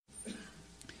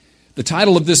The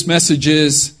title of this message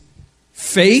is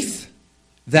Faith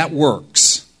That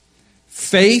Works.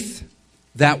 Faith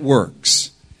That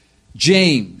Works.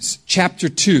 James chapter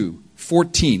 2,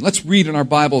 14. Let's read in our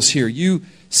Bibles here. You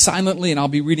silently, and I'll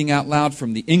be reading out loud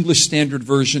from the English Standard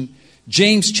Version.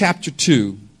 James chapter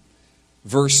 2,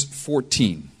 verse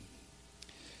 14.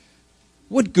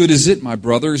 What good is it, my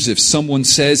brothers, if someone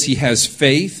says he has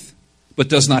faith but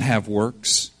does not have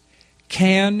works?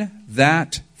 Can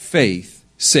that faith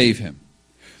save him?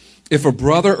 If a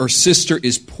brother or sister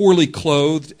is poorly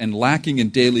clothed and lacking in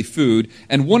daily food,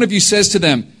 and one of you says to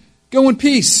them, "Go in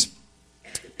peace,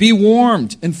 be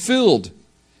warmed and filled,"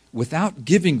 without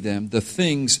giving them the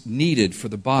things needed for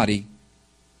the body,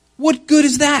 what good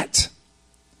is that?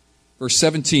 Verse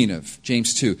 17 of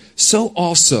James 2. So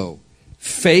also,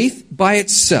 faith by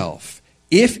itself,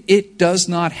 if it does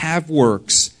not have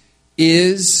works,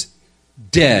 is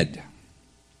dead.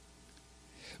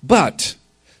 But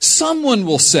someone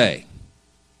will say,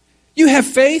 "You have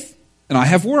faith, and I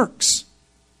have works."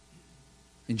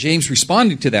 And James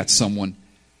responding to that someone,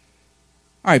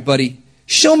 "All right, buddy,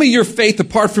 show me your faith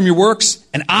apart from your works,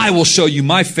 and I will show you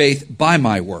my faith by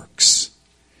my works."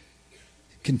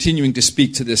 Continuing to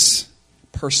speak to this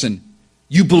person,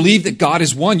 "You believe that God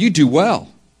is one, you do well.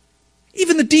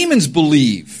 Even the demons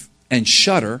believe and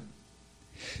shudder.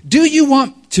 Do you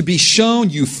want to be shown,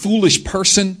 you foolish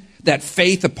person, that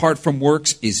faith apart from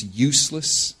works is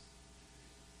useless?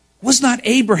 Was not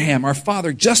Abraham, our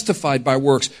father, justified by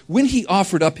works when he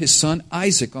offered up his son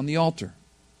Isaac on the altar?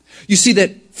 You see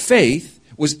that faith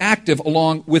was active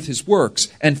along with his works,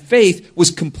 and faith was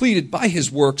completed by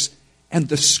his works, and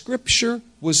the scripture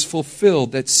was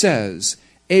fulfilled that says,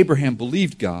 Abraham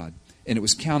believed God, and it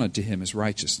was counted to him as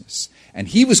righteousness. And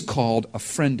he was called a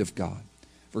friend of God."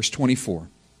 Verse 24.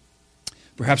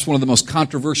 Perhaps one of the most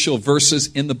controversial verses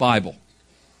in the Bible.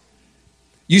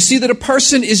 You see that a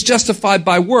person is justified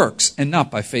by works and not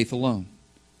by faith alone.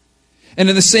 And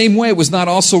in the same way, was not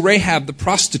also Rahab the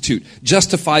prostitute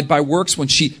justified by works when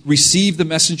she received the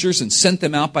messengers and sent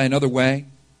them out by another way?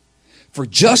 For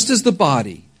just as the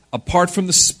body, apart from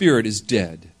the spirit, is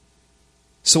dead,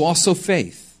 so also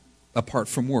faith, apart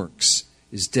from works,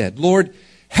 is dead. Lord,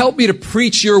 help me to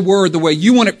preach your word the way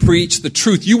you want it preached, the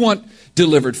truth you want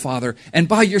delivered, Father. And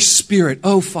by your Spirit,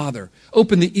 oh Father,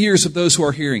 open the ears of those who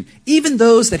are hearing, even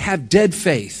those that have dead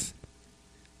faith.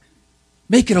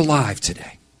 Make it alive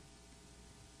today.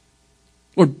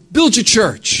 Lord, build your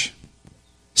church.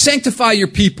 Sanctify your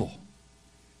people.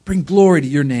 Bring glory to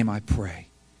your name, I pray.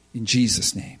 In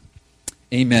Jesus' name,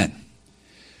 amen.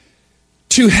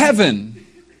 To heaven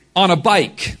on a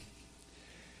bike.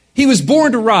 He was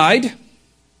born to ride,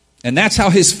 and that's how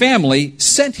his family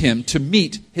sent him to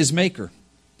meet his Maker.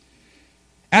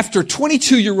 After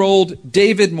 22-year-old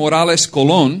David Morales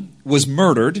Colon was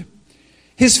murdered,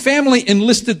 his family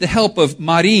enlisted the help of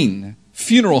Marin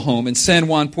Funeral Home in San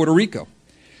Juan, Puerto Rico,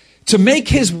 to make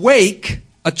his wake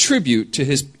a tribute to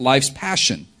his life's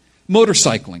passion,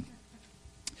 motorcycling.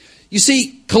 You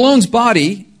see, Colon's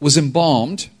body was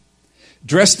embalmed,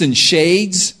 dressed in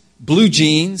shades, blue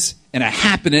jeans, and a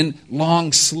happening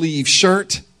long-sleeve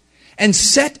shirt, and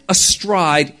set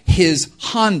astride his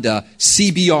Honda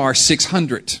CBR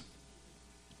 600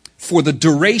 for the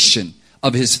duration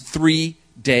of his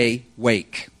 3-day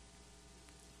wake.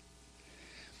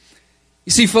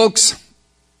 You see, folks,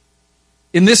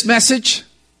 in this message,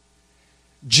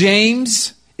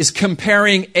 James is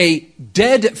comparing a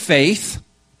dead faith,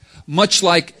 much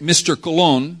like Mr.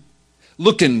 Colon,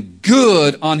 looking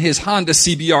good on his Honda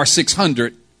CBR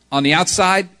 600 on the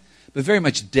outside, but very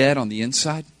much dead on the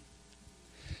inside.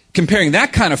 Comparing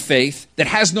that kind of faith that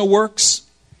has no works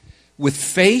with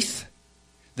faith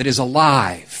that is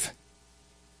alive,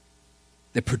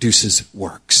 that produces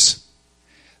works.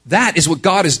 That is what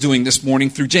God is doing this morning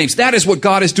through James. That is what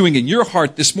God is doing in your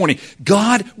heart this morning.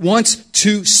 God wants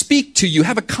to speak to you,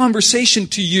 have a conversation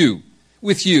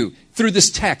with you through this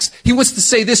text. He wants to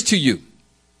say this to you.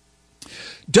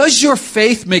 Does your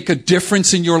faith make a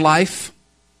difference in your life?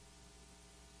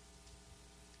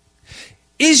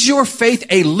 Is your faith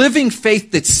a living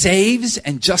faith that saves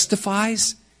and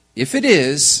justifies? If it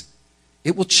is,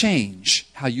 it will change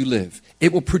how you live.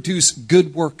 It will produce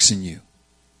good works in you.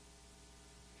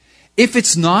 If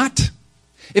it's not,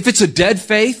 if it's a dead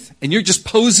faith and you're just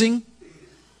posing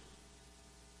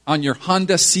on your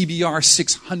Honda CBR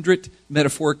 600,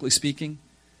 metaphorically speaking,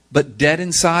 but dead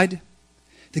inside,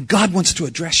 then God wants to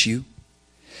address you.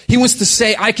 He wants to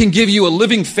say, I can give you a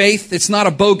living faith. It's not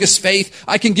a bogus faith.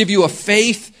 I can give you a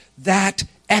faith that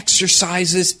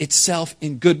exercises itself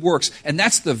in good works. And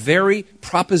that's the very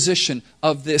proposition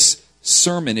of this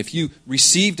sermon, if you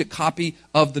received a copy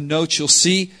of the notes, you'll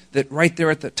see that right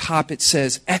there at the top it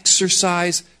says,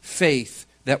 exercise faith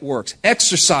that works.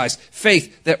 Exercise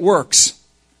faith that works.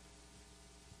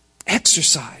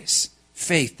 Exercise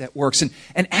faith that works.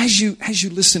 And as you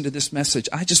listen to this message,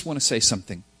 I just want to say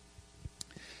something.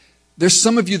 There's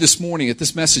some of you this morning that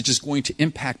this message is going to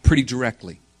impact pretty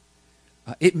directly.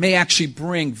 It may actually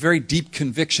bring very deep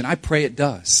conviction. I pray it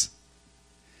does.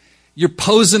 You're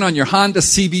posing on your Honda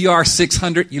CBR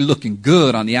 600. You're looking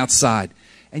good on the outside,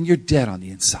 and you're dead on the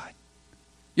inside.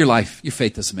 Your life, your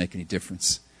faith doesn't make any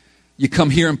difference. You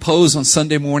come here and pose on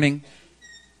Sunday morning,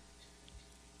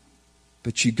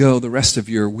 but you go the rest of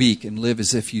your week and live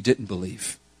as if you didn't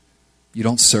believe. You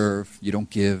don't serve. You don't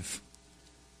give.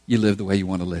 You live the way you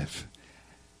want to live.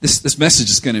 This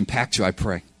message is going to impact you, I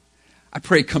pray. I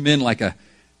pray come in like a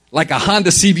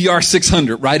Honda CBR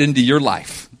 600 right into your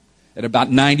life at about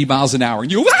 90 miles an hour.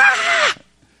 And you,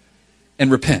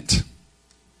 and repent.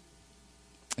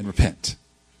 And repent.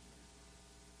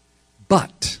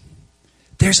 But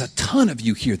there's a ton of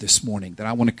you here this morning that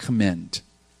I want to commend.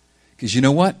 Because you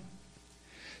know what?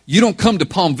 You don't come to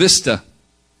Palm Vista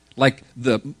like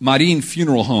the Marin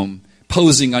Funeral Home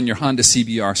posing on your Honda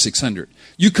CBR 600.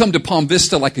 You come to Palm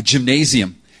Vista like a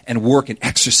gymnasium and work and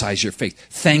exercise your faith.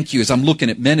 Thank you. As I'm looking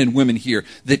at men and women here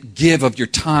that give of your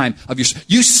time,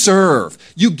 you serve,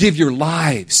 you give your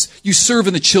lives, you serve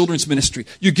in the children's ministry,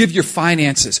 you give your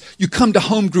finances, you come to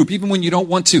home group even when you don't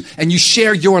want to, and you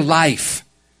share your life.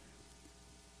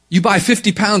 You buy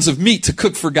 50 pounds of meat to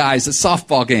cook for guys at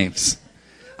softball games.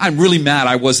 I'm really mad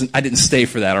I didn't stay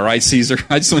for that, all right, Caesar?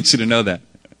 I just want you to know that.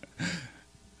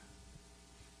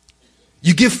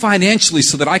 You give financially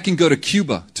so that I can go to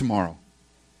Cuba tomorrow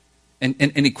and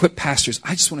equip pastors.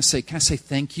 I just want to say, can I say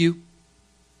thank you?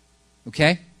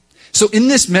 Okay? So in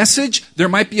this message, there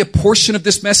might be a portion of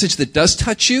this message that does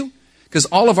touch you, because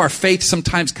all of our faith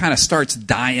sometimes kind of starts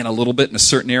dying a little bit in a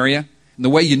certain area. And the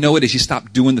way you know it is you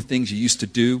stop doing the things you used to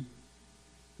do.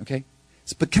 Okay?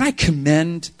 But can I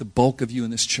commend the bulk of you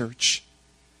in this church?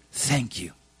 Thank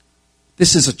you.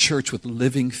 This is a church with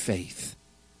living faith.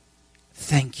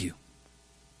 Thank you.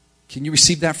 Can you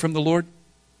receive that from the Lord?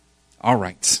 All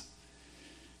right.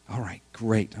 All right,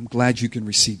 great. I'm glad you can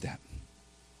receive that.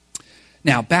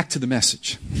 Now, back to the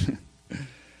message.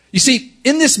 You see,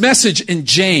 in this message in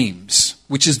James,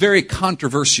 which is very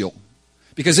controversial,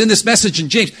 because in this message in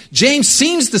James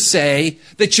seems to say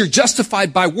that you're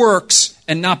justified by works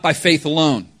and not by faith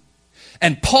alone.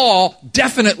 And Paul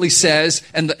definitely says,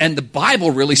 and the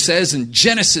Bible really says, and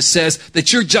Genesis says,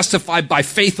 that you're justified by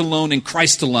faith alone in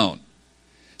Christ alone.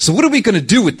 So what are we going to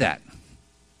do with that?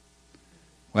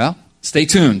 Well, stay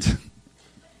tuned.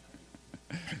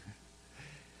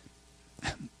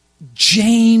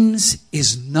 James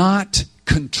is not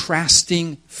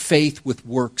contrasting faith with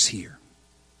works here.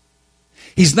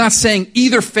 He's not saying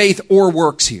either faith or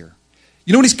works here.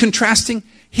 You know what he's contrasting?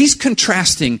 He's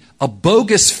contrasting a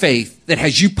bogus faith that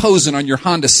has you posing on your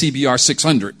Honda CBR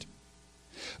 600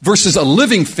 versus a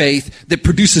living faith that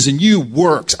produces in you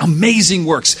works, amazing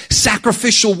works,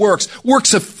 sacrificial works,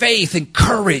 works of faith and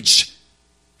courage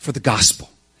for the gospel.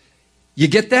 You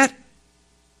get that?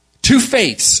 Two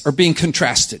faiths are being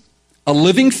contrasted. A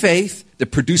living faith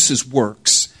that produces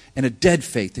works and a dead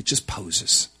faith that just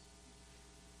poses.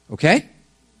 Okay?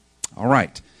 All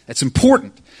right. That's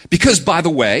important. Because, by the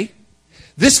way,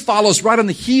 this follows right on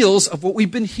the heels of what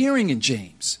we've been hearing in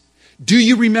James. Do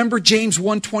you remember James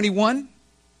 1:21?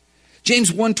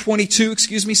 James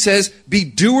 1:22, says, be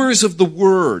doers of the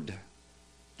word.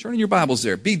 Turn in your Bibles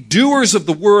there. Be doers of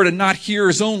the word and not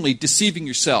hearers only, deceiving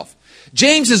yourself.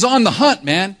 James is on the hunt,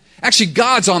 man. Actually,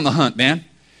 God's on the hunt, man.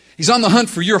 He's on the hunt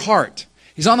for your heart.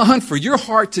 He's on the hunt for your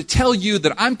heart to tell you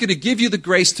that I'm going to give you the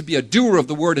grace to be a doer of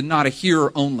the word and not a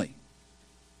hearer only.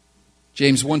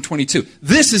 James 1:22.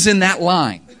 This is in that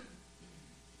line.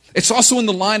 It's also in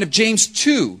the line of James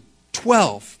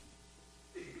 2:12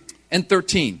 and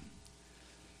 13.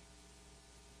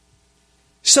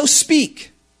 So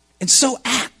speak and so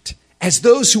act as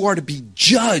those who are to be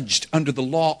judged under the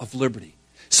law of liberty.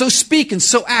 So speak and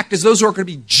so act as those who are going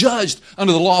to be judged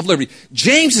under the law of liberty.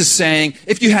 James is saying,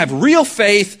 if you have real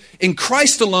faith in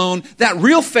Christ alone, that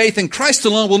real faith in Christ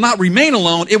alone will not remain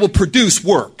alone. It will produce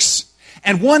works.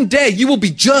 And one day you will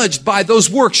be judged by those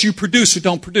works you produce or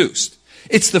don't produce.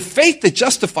 It's the faith that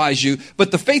justifies you,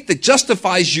 but the faith that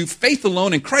justifies you, faith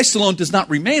alone in Christ alone, does not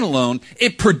remain alone.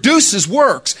 It produces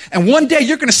works. And one day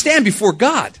you're going to stand before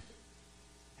God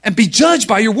and be judged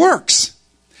by your works.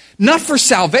 Not for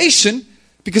salvation,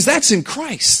 because that's in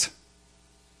Christ,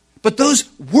 But those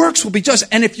works will be just.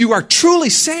 And if you are truly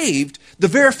saved, the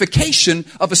verification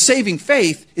of a saving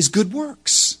faith is good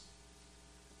works.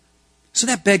 So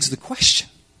that begs the question.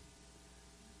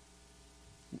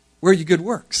 Where are your good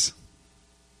works?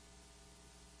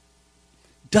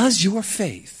 Does your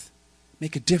faith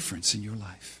make a difference in your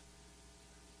life?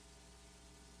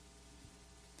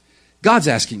 God's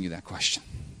asking you that question.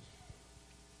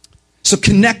 So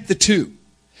connect the two.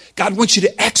 God wants you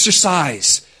to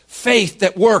exercise faith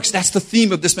that works. That's the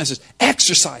theme of this message.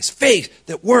 Exercise faith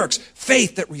that works.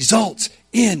 Faith that results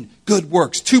in good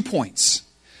works. 2 points.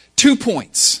 2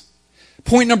 points.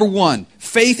 Point number 1,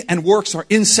 faith and works are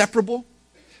inseparable.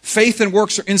 Faith and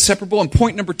works are inseparable. And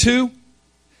point number 2,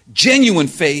 genuine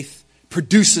faith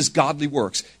produces godly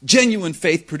works. Genuine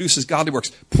faith produces godly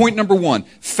works. Point number 1,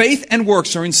 faith and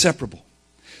works are inseparable.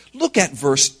 Look at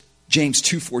James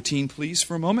 2:14, please,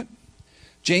 for a moment.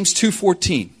 James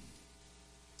 2:14.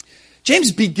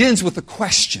 James begins with a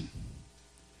question.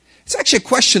 It's actually a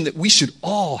question that we should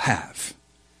all have.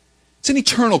 It's an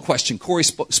eternal question. Corey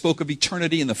spoke of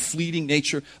eternity and the fleeting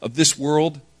nature of this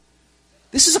world.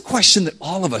 This is a question that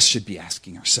all of us should be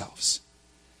asking ourselves.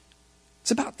 It's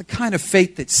about the kind of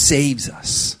faith that saves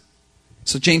us.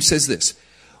 So James says this,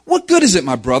 "What good is it,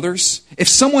 my brothers, if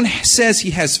someone says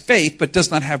he has faith but does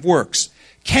not have works?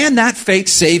 Can that faith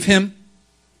save him?"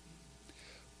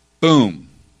 Boom.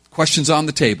 Questions on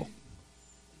the table.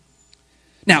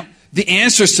 Now, the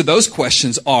answers to those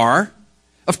questions are,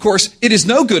 of course, it is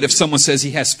no good if someone says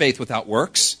he has faith without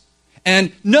works.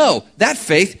 And no, that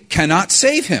faith cannot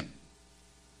save him.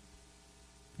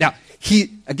 Now,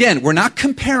 we're not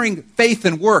comparing faith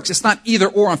and works. It's not either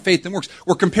or on faith and works.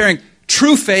 We're comparing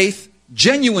true faith,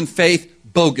 genuine faith,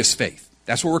 bogus faith.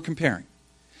 That's what we're comparing.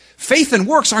 Faith and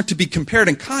works aren't to be compared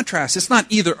in contrast. It's not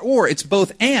either or, it's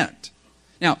both and.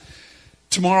 Now,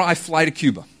 tomorrow I fly to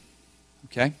Cuba,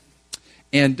 okay?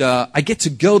 And I get to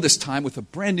go this time with a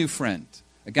brand new friend,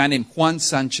 a guy named Juan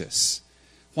Sanchez.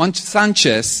 Juan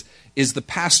Sanchez is the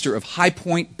pastor of High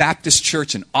Point Baptist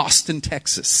Church in Austin,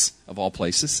 Texas, of all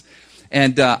places.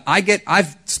 And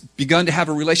I've begun to have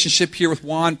a relationship here with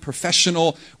Juan,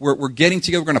 professional. We're getting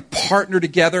together. We're going to partner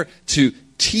together to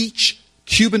teach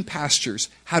Cuban pastors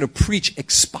how to preach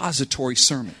expository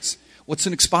sermons. What's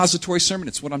an expository sermon?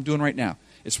 It's what I'm doing right now.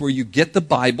 It's where you get the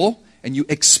Bible and you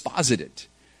exposit it.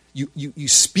 You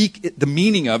speak the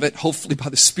meaning of it, hopefully by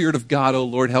the Spirit of God, oh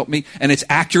Lord, help me, and it's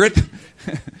accurate.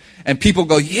 And people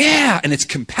go, yeah, and it's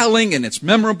compelling and it's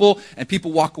memorable, and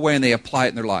people walk away and they apply it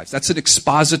in their lives. That's an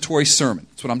expository sermon.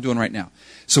 That's what I'm doing right now.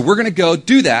 So we're going to go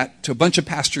do that to a bunch of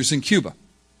pastors in Cuba.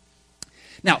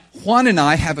 Now, Juan and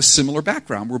I have a similar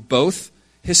background. We're both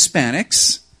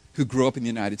Hispanics who grew up in the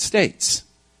United States.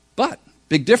 But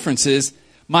big difference is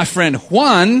my friend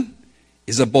Juan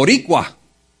is a Boricua.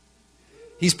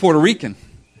 He's Puerto Rican.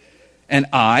 And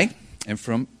I am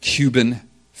from Cuban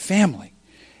family.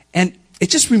 And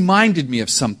it just reminded me of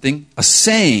something, a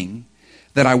saying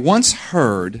that I once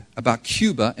heard about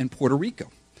Cuba and Puerto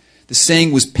Rico. The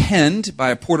saying was penned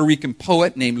by a Puerto Rican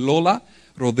poet named Lola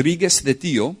Rodriguez de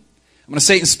Tio. I'm going to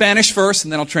say it in Spanish first,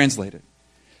 and then I'll translate it.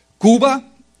 Cuba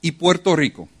y Puerto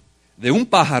Rico, de un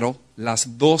pájaro las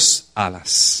dos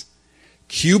alas.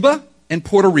 Cuba and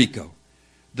Puerto Rico,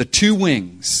 the two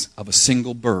wings of a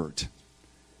single bird.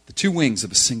 The two wings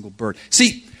of a single bird.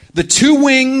 See, the two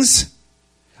wings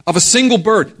of a single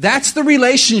bird, that's the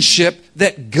relationship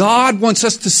that God wants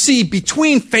us to see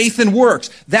between faith and works.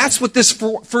 That's what this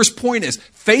first point is.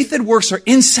 Faith and works are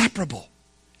inseparable.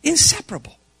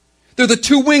 Inseparable. They're the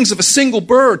two wings of a single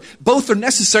bird. Both are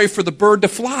necessary for the bird to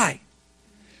fly.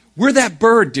 We're that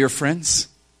bird, dear friends.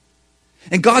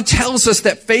 And God tells us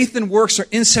that faith and works are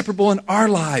inseparable in our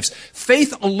lives.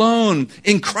 Faith alone,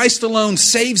 in Christ alone,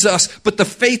 saves us, but the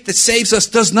faith that saves us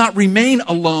does not remain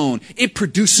alone. It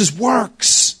produces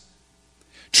works.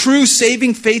 True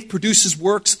saving faith produces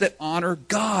works that honor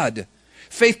God.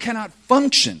 Faith cannot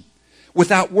function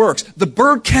without works. The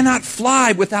bird cannot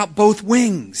fly without both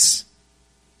wings.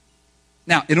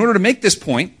 Now, in order to make this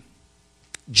point,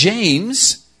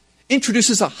 James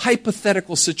introduces a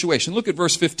hypothetical situation. Look at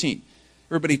verse 15.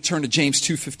 Everybody turn to James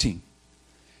 2:15.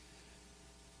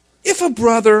 If a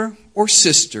brother or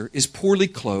sister is poorly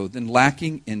clothed and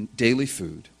lacking in daily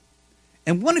food,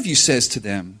 and one of you says to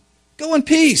them, "Go in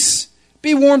peace,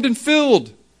 be warmed and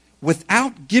filled,"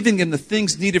 without giving them the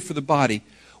things needed for the body,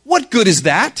 what good is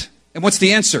that? And what's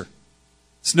the answer?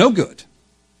 It's no good.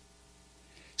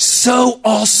 So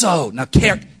also, now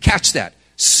catch that.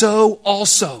 So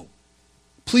also,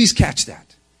 please catch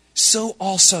that. So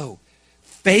also,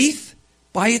 faith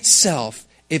by itself,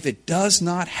 if it does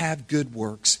not have good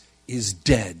works, is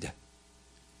dead.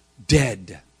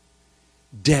 Dead.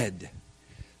 dead.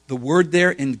 The word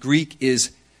there in Greek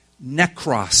is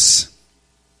nekros.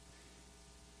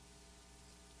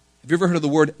 Have you ever heard of the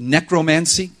word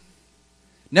necromancy?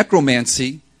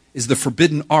 Necromancy is the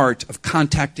forbidden art of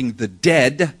contacting the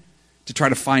dead to try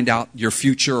to find out your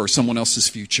future or someone else's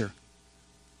future.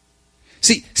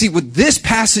 See what this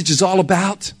passage is all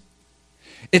about?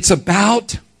 It's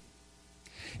about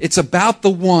the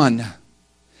one,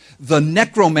 the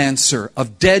necromancer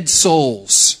of dead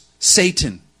souls,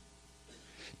 Satan,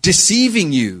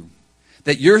 deceiving you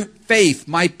that your faith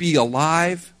might be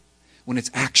alive when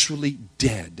it's actually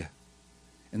dead.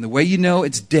 And the way you know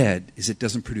it's dead is it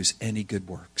doesn't produce any good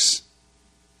works.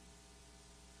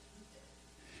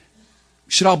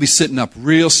 We should all be sitting up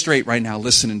real straight right now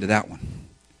listening to that one.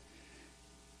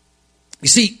 You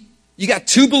see, you got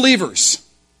two believers.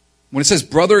 When it says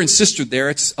brother and sister there,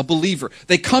 it's a believer.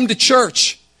 They come to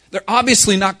church. They're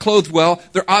obviously not clothed well.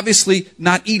 They're obviously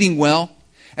not eating well.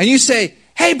 And you say,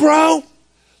 hey bro,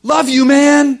 love you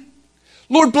man.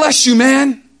 Lord bless you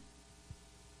man.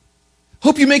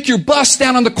 Hope you make your bus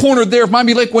down on the corner there of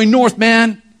Miami Lakeway North,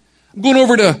 man. I'm going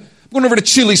over to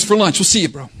Chili's for lunch. We'll see you,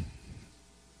 bro.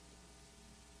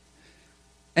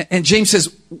 And James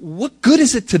says, what good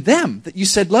is it to them that you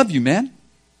said love you, man?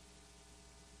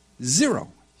 Zero.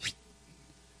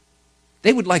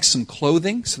 They would like some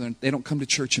clothing so they don't come to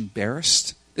church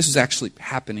embarrassed. This is actually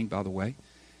happening, by the way.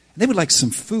 And they would like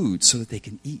some food so that they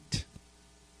can eat.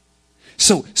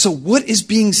 So what is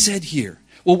being said here?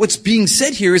 Well, what's being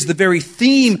said here is the very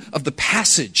theme of the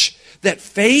passage, that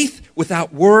faith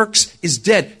without works is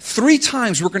dead. 3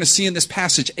 times we're going to see in this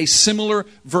passage a similar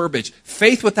verbiage.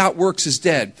 Faith without works is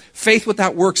dead. Faith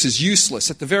without works is useless.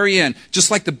 At the very end,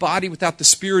 just like the body without the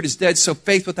spirit is dead, so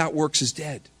faith without works is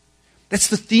dead. That's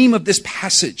the theme of this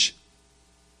passage.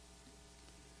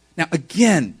 Now,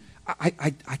 again, I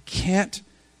can't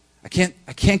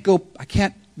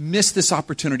miss this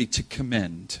opportunity to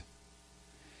commend.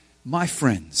 My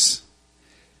friends,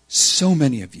 so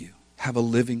many of you have a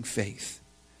living faith.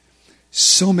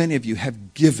 So many of you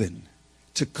have given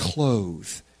to clothe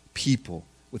people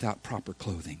without proper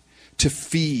clothing, to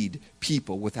feed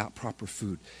people without proper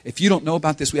food. If you don't know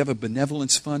about this, we have a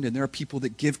benevolence fund, and there are people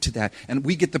that give to that. And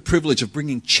we get the privilege of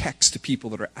bringing checks to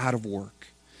people that are out of work.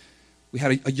 We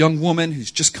had a young woman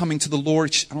who's just coming to the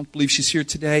Lord. I don't believe she's here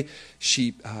today.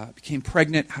 She became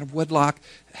pregnant out of wedlock,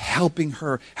 helping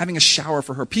her, having a shower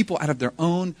for her. People out of their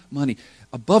own money,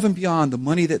 above and beyond the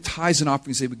money that tithes and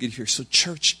offerings they would get here. So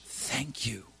church, thank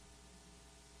you.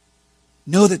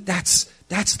 Know that that's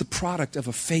the product of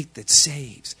a faith that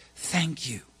saves. Thank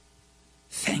you.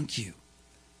 Thank you.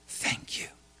 Thank you.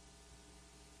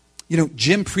 You know,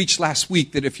 Jim preached last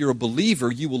week that if you're a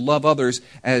believer, you will love others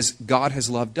as God has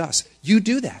loved us. You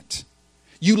do that.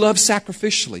 You love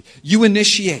sacrificially. You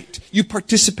initiate. You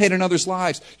participate in others'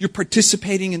 lives. You're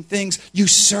participating in things. You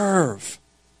serve.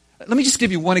 Let me just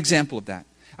give you one example of that.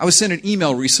 I was sent an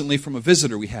email recently from a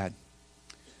visitor we had.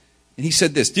 And he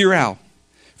said this, Dear Al,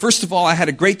 first of all, I had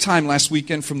a great time last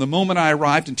weekend from the moment I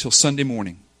arrived until Sunday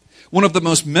morning. One of the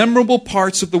most memorable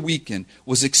parts of the weekend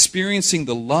was experiencing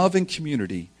the love and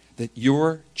community that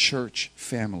your church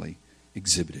family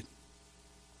exhibited.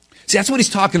 See, that's what he's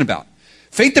talking about.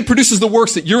 Faith that produces the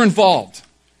works, that you're involved,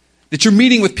 that you're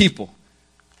meeting with people,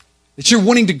 that you're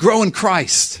wanting to grow in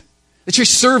Christ, that you're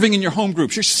serving in your home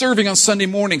groups, you're serving on Sunday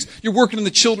mornings, you're working in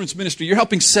the children's ministry, you're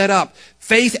helping set up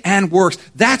faith and works.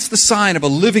 That's the sign of a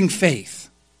living faith.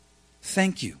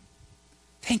 Thank you.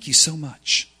 Thank you so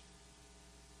much.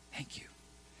 Thank you.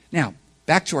 Now,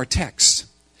 back to our text.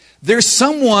 There's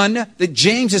someone that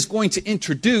James is going to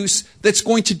introduce that's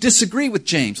going to disagree with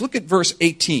James. Look at verse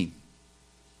 18.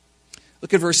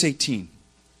 Look at verse 18.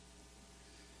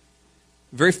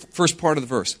 The very first part of the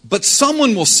verse. But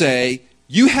someone will say,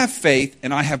 you have faith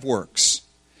and I have works.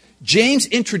 James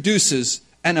introduces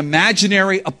an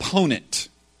imaginary opponent.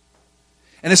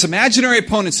 And this imaginary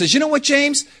opponent says, you know what,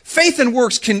 James? Faith and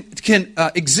works can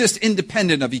exist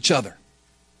independent of each other.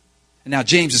 And now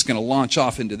James is going to launch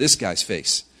off into this guy's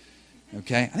face.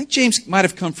 Okay? I think James might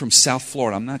have come from South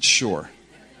Florida. I'm not sure.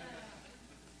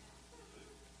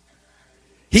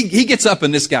 He gets up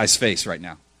in this guy's face right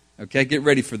now. Okay? Get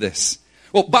ready for this.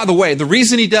 Well, by the way, the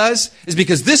reason he does is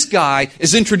because this guy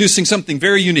is introducing something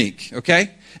very unique.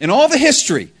 Okay? In all the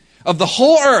history of the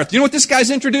whole earth, you know what this guy's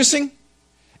introducing?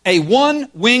 A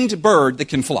one-winged bird that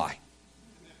can fly.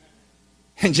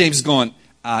 And James is going,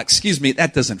 excuse me,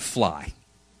 that doesn't fly.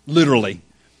 Literally.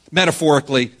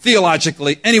 Metaphorically,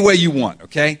 theologically, any way you want,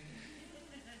 okay?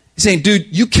 He's saying,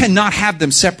 dude, you cannot have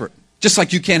them separate. Just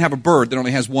like you can't have a bird that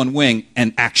only has one wing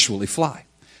and actually fly.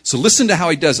 So listen to how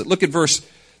he does it. Look at verse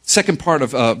Second part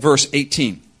of verse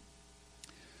 18.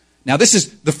 Now this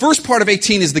is, the first part of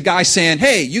 18 is the guy saying,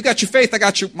 hey, you got your faith, I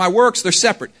got my works, they're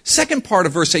separate. Second part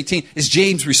of verse 18 is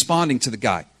James responding to the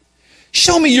guy.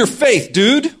 Show me your faith,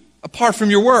 dude, apart from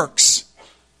your works.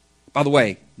 By the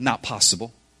way, not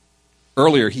possible.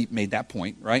 Earlier he made that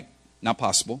point, right? Not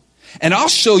possible. And I'll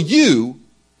show you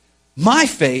my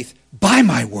faith by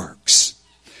my works.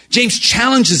 James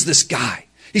challenges this guy.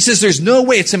 He says, there's no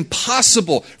way, it's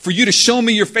impossible for you to show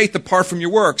me your faith apart from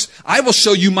your works. I will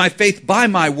show you my faith by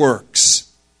my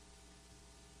works.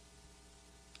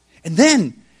 And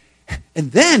then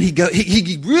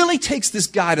he really takes this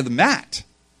guy to the mat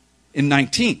in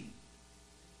 19.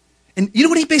 And you know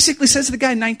what he basically says to the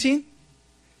guy in 19?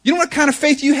 You know what kind of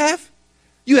faith you have?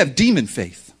 You have demon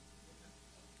faith.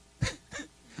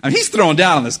 I mean, he's throwing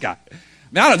down on this guy.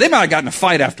 I mean, they might have gotten in a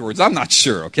fight afterwards. I'm not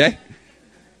sure, okay?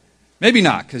 Maybe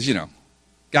not, because,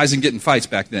 guys didn't get in fights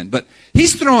back then. But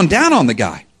he's throwing down on the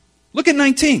guy. Look at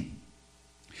 19.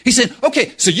 He said,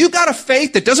 okay, so you got a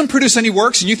faith that doesn't produce any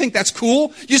works, and you think that's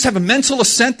cool? You just have a mental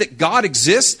assent that God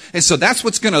exists, and so that's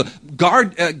what's going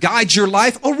to guide your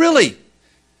life? Oh, really?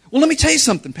 Well, let me tell you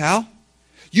something, pal.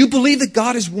 You believe that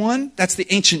God is one? That's the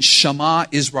ancient Shema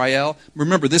Israel.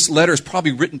 Remember, this letter is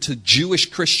probably written to Jewish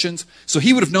Christians, so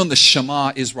he would have known the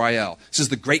Shema Israel. This is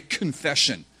the great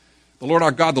confession. The Lord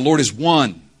our God, the Lord is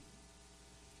one.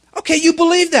 Okay, you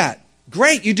believe that.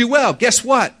 Great, you do well. Guess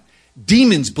what?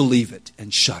 Demons believe it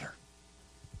and shudder.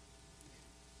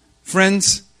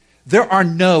 Friends, there are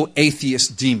no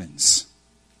atheist demons.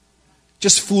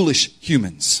 Just foolish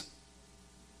humans.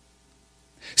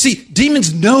 See,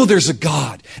 demons know there's a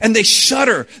God, and they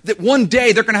shudder that one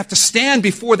day they're going to have to stand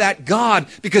before that God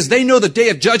because they know the day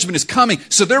of judgment is coming,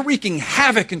 so they're wreaking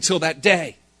havoc until that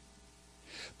day.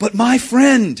 But my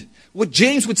friend, what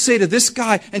James would say to this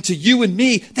guy and to you and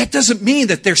me, that doesn't mean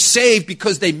that they're saved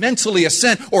because they mentally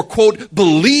assent or, quote,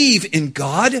 believe in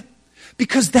God,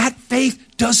 because that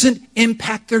faith doesn't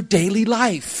impact their daily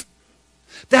life.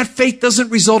 That faith doesn't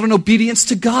result in obedience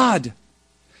to God.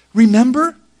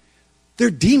 Remember? They're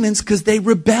demons because they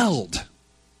rebelled.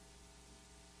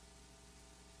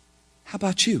 How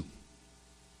about you?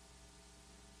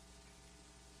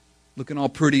 Looking all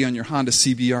pretty on your Honda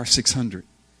CBR 600.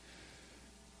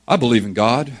 I believe in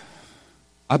God.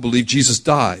 I believe Jesus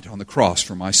died on the cross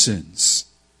for my sins.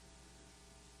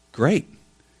 Great.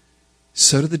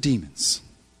 So do the demons.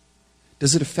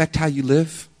 Does it affect how you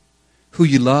live? Who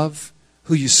you love?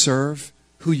 Who you serve?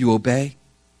 Who you obey?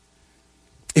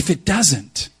 If it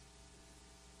doesn't,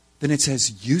 then it's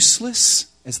as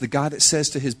useless as the guy that says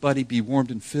to his buddy, be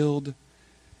warmed and filled.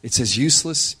 It's as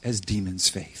useless as demons'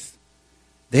 faith.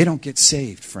 They don't get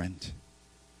saved, friend.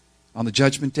 On the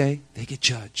judgment day, they get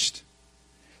judged.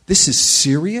 This is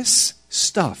serious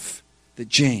stuff that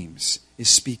James is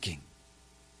speaking.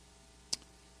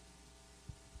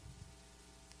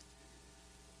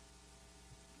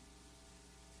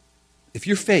 If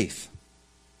your faith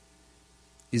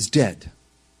is dead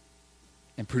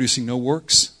and producing no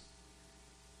works,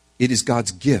 it is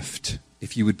God's gift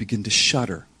if you would begin to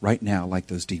shudder right now like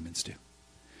those demons do.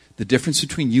 The difference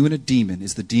between you and a demon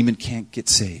is the demon can't get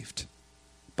saved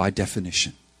by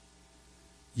definition.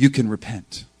 You can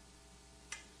repent.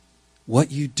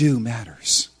 What you do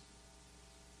matters.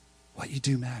 What you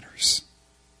do matters.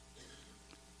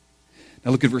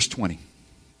 Now look at verse 20.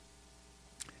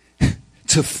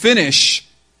 To finish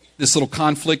this little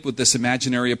conflict with this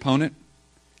imaginary opponent,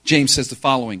 James says the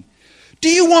following. Do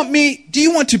you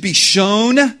want to be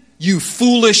shown, you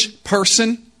foolish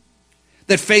person,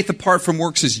 that faith apart from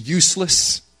works is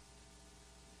useless?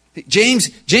 James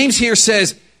here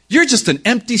says, you're just an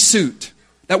empty suit.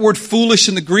 That word foolish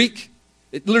in the Greek,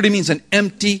 it literally means an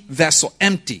empty vessel,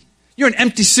 empty. You're an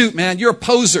empty suit, man. You're a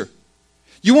poser.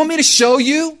 You want me to show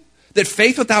you that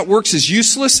faith without works is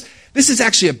useless? This is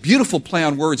actually a beautiful play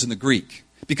on words in the Greek.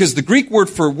 Because the Greek word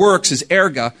for works is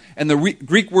erga, and the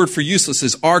Greek word for useless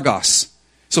is argos.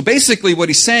 So basically what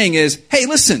he's saying is, hey,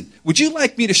 listen, would you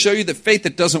like me to show you that faith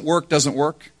that doesn't work doesn't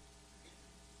work?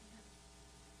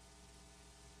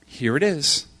 Here it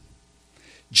is.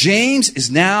 James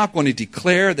is now going to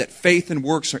declare that faith and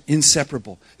works are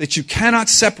inseparable, that you cannot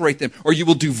separate them, or you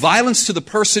will do violence to the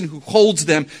person who holds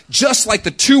them, just like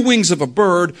the two wings of a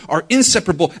bird are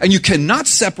inseparable, and you cannot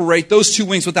separate those two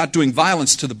wings without doing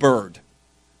violence to the bird.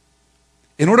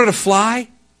 In order to fly,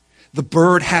 the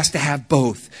bird has to have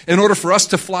both. In order for us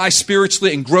to fly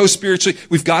spiritually and grow spiritually,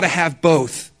 we've got to have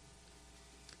both.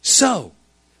 So,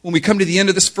 when we come to the end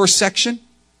of this first section,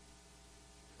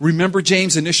 remember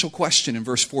James' initial question in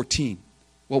verse 14.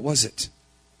 What was it?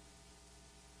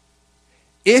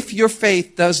 If your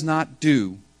faith does not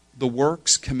do the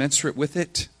works commensurate with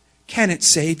it? Can it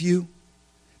save you?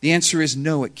 The answer is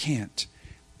no, it can't.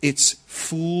 It's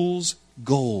fool's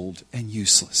gold and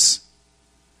useless.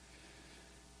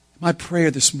 My prayer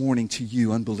this morning to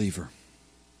you, unbeliever,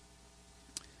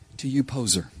 to you,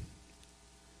 poser,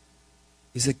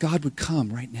 is that God would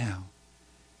come right now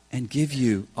and give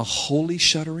you a holy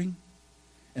shuddering,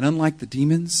 and unlike the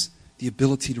demons, the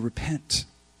ability to repent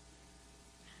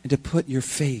and to put your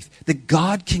faith, that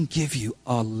God can give you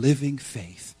a living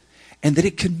faith, and that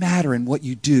it can matter in what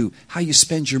you do, how you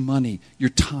spend your money, your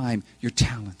time, your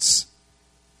talents.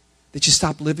 That you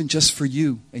stop living just for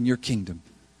you and your kingdom,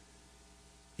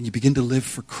 and you begin to live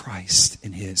for Christ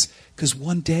and His. Because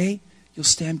one day you'll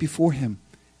stand before Him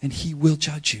and He will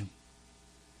judge you.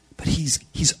 But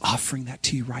He's offering that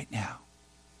to you right now.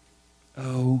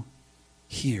 Oh,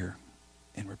 hear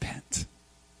and repent.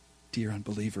 Dear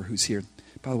unbeliever who's here.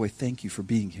 By the way, thank you for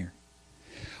being here.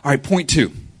 All right, point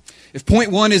 2. If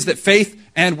point 1 is that faith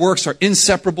and works are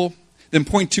inseparable, then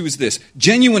point 2 is this.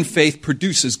 Genuine faith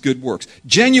produces good works.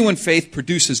 Genuine faith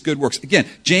produces good works. Again,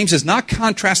 James is not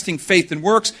contrasting faith and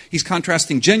works. He's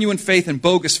contrasting genuine faith and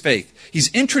bogus faith. He's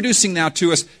introducing now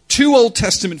to us 2 Old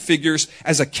Testament figures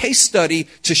as a case study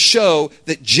to show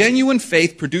that genuine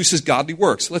faith produces godly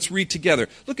works. Let's read together.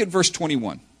 Look at verse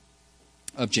 21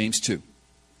 of James 2.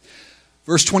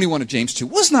 Verse 21 of James 2.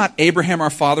 Was not Abraham our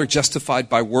father justified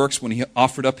by works when he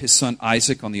offered up his son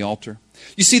Isaac on the altar?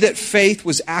 You see that faith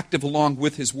was active along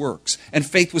with his works, and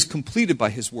faith was completed by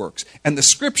his works. And the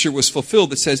scripture was fulfilled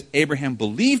that says Abraham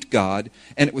believed God,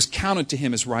 and it was counted to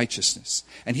him as righteousness.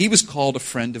 And he was called a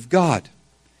friend of God.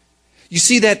 You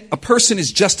see that a person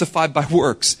is justified by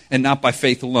works and not by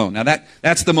faith alone. Now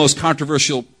that's the most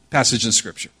controversial passage in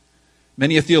scripture.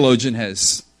 Many a theologian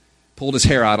has pulled his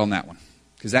hair out on that one,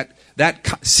 because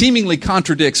that seemingly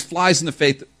contradicts, flies in the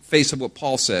face of what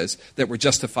Paul says, that we're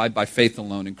justified by faith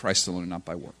alone in Christ alone and not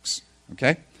by works.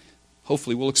 Okay?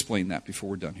 Hopefully we'll explain that before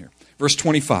we're done here. Verse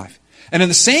 25. And in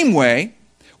the same way,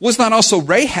 was not also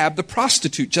Rahab the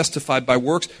prostitute justified by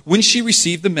works when she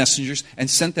received the messengers and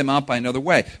sent them out by another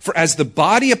way? For as the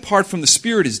body apart from the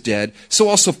spirit is dead, so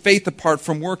also faith apart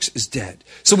from works is dead.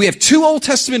 So we have 2 Old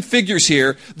Testament figures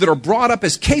here that are brought up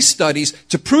as case studies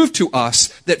to prove to us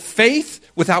that faith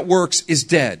without works is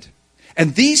dead.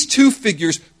 And these 2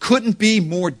 figures couldn't be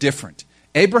more different.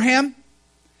 Abraham,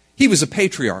 he was a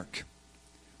patriarch.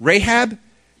 Rahab,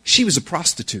 she was a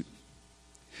prostitute.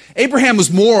 Abraham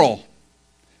was moral.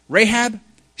 Rahab,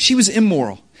 she was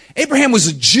immoral. Abraham was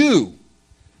a Jew.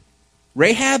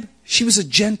 Rahab, she was a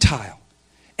Gentile.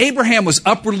 Abraham was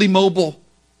upwardly mobile.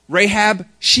 Rahab,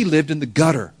 she lived in the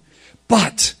gutter.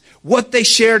 But what they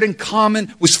shared in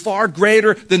common was far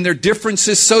greater than their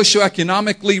differences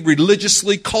socioeconomically,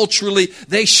 religiously, culturally.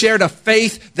 They shared a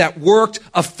faith that worked,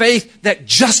 a faith that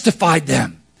justified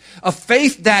them. A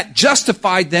faith that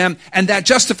justified them, and that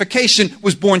justification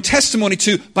was borne testimony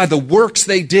to by the works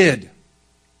they did.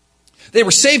 They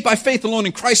were saved by faith alone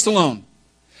in Christ alone.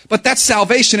 But that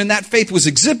salvation and that faith was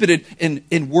exhibited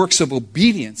in works of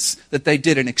obedience that they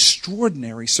did in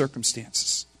extraordinary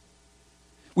circumstances.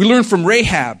 We learn from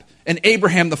Rahab and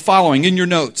Abraham the following in your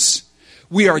notes.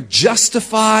 We are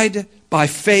justified by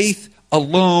faith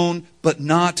alone, but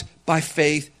not by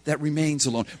faith that remains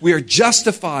alone. We are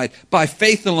justified by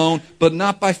faith alone, but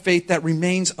not by faith that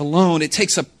remains alone. It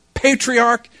takes a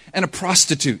patriarch and a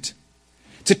prostitute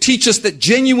to teach us that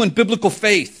genuine biblical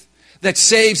faith that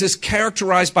saves is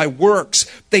characterized by works.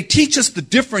 They teach us the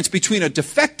difference between a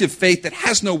defective faith that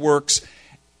has no works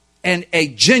and a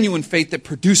genuine faith that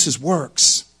produces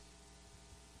works.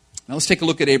 Now let's take a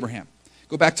look at Abraham.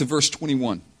 Go back to verse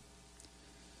 21.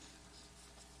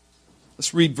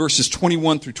 Let's read verses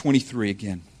 21 through 23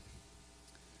 again.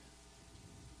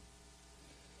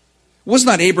 Was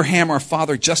not Abraham our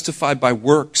father justified by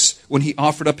works when he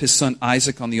offered up his son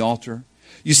Isaac on the altar?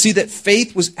 You see that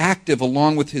faith was active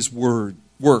along with his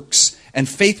works, and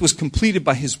faith was completed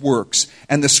by his works.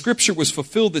 And the scripture was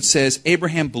fulfilled that says,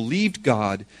 Abraham believed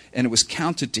God, and it was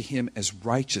counted to him as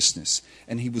righteousness.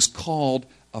 And he was called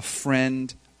a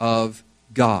friend of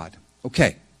God.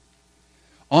 Okay.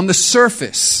 On the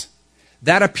surface,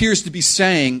 that appears to be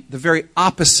saying the very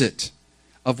opposite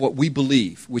of what we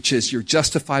believe, which is you're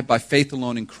justified by faith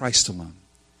alone in Christ alone.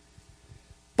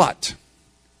 But,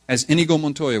 as Inigo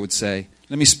Montoya would say,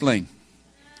 let me explain.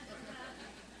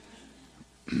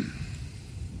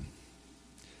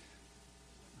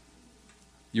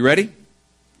 You ready?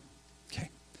 Okay.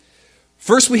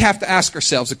 First, we have to ask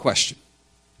ourselves a question.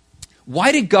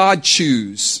 Why did God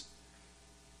choose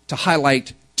to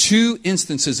highlight 2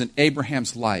 instances in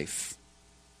Abraham's life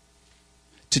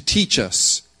to teach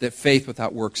us that faith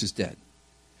without works is dead?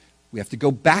 We have to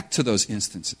go back to those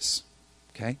instances.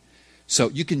 Okay? So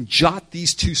you can jot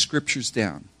these two scriptures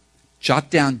down. Jot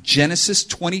down Genesis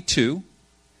 22.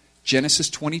 Genesis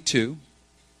 22.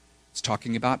 It's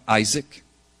talking about Isaac.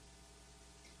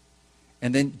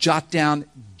 And then jot down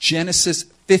Genesis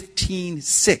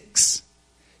 15:6.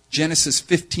 Genesis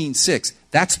 15:6.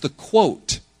 That's the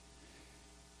quote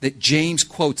that James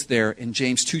quotes there in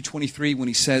James 2:23 when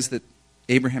he says that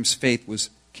Abraham's faith was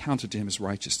counted to him as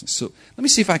righteousness. So let me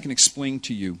see if I can explain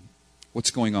to you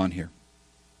what's going on here.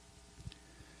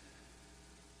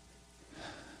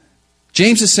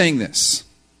 James is saying this.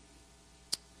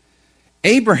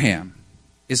 Abraham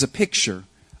is a picture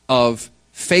of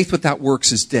faith without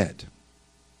works is dead.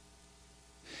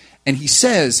 And he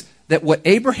says that what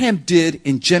Abraham did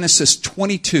in Genesis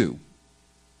 22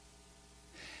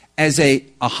 as a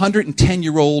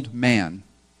 110-year-old man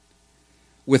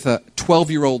with a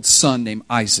 12-year-old son named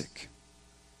Isaac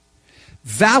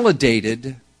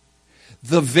validated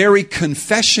the very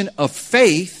confession of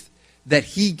faith that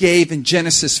he gave in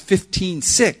Genesis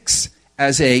 15:6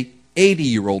 as a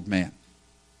 80-year-old man.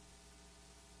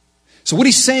 So what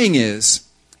he's saying is,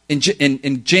 in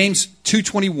James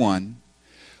 2:21,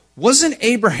 wasn't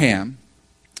Abraham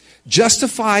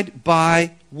justified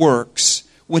by works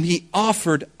when he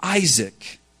offered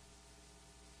Isaac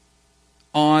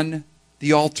on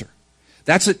the altar?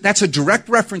 That's a direct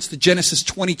reference to Genesis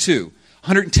 22.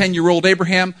 110-year-old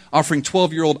Abraham offering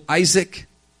 12-year-old Isaac.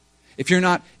 If you're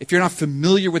not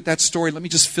familiar with that story, let me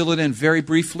just fill it in very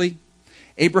briefly.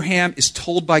 Abraham is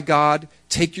told by God,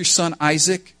 take your son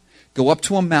Isaac, go up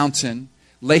to a mountain,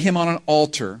 lay him on an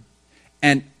altar,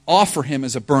 and offer him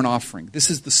as a burnt offering. This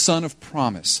is the son of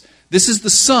promise. This is the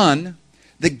son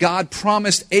that God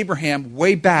promised Abraham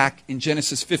way back in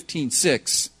Genesis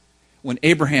 15:6 when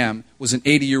Abraham was an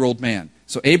 80-year-old man.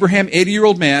 So Abraham,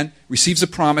 80-year-old man, receives a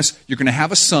promise, you're going to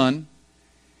have a son.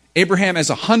 Abraham, as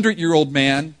a 100-year-old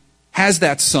man, has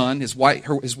that son. His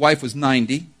wife was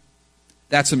 90.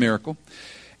 That's a miracle.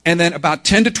 And then about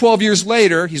 10 to 12 years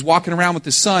later, he's walking around with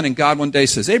his son, and God one day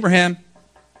says, Abraham,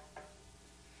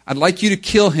 I'd like you to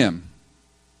kill him.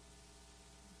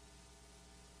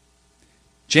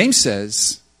 James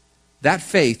says that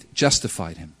faith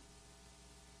justified him.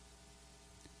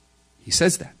 He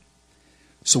says that.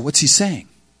 So what's he saying?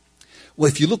 Well,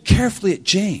 if you look carefully at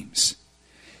James,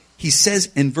 he says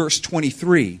in verse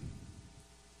 23,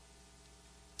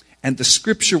 and the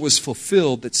scripture was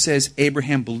fulfilled that says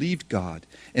Abraham believed God,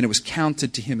 and it was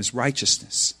counted to him as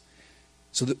righteousness.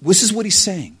 So this is what he's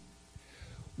saying.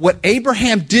 What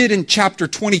Abraham did in chapter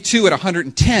 22 at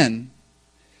 110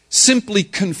 simply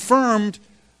confirmed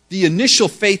the initial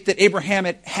faith that Abraham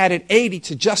had at 80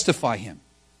 to justify him.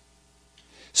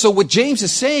 So what James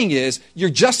is saying is, you're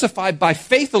justified by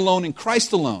faith alone in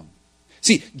Christ alone.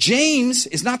 See, James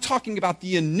is not talking about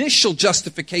the initial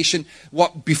justification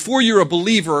before you're a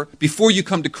believer, before you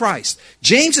come to Christ.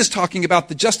 James is talking about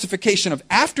the justification of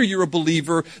after you're a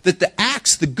believer, that the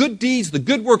acts, the good deeds, the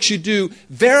good works you do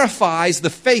verifies the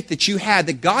faith that you had,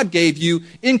 that God gave you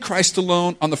in Christ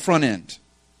alone on the front end.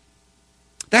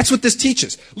 That's what this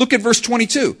teaches. Look at verse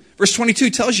 22. Verse 22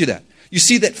 tells you that. You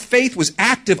see that faith was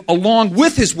active along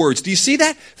with his words. Do you see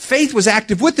that? Faith was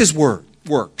active with his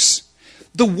works.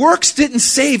 The works didn't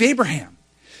save Abraham.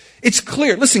 It's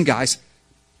clear. Listen, guys,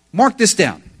 mark this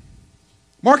down.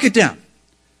 Mark it down.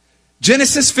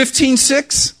 Genesis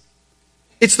 15:6.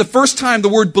 It's the first time the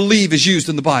word believe is used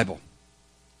in the Bible.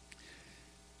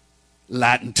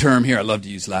 Latin term here. I love to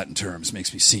use Latin terms.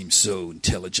 Makes me seem so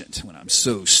intelligent when I'm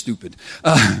so stupid.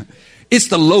 It's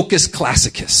the locus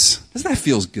classicus. Doesn't that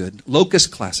feel good? Locus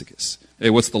classicus. Hey,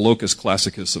 what's the locus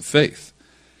classicus of faith?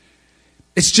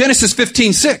 It's Genesis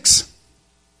 15:6.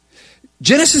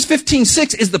 Genesis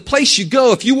 15:6 is the place you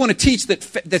go if you want to teach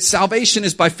that salvation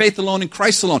is by faith alone in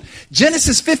Christ alone.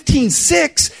 Genesis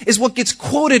 15:6 is what gets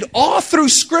quoted all through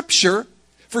Scripture.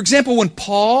 For example, when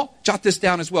Paul, jot this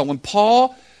down as well, when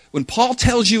Paul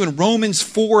tells you in Romans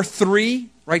 4:3,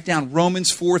 write down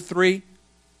Romans 4:3.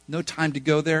 No time to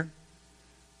go there.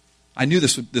 I knew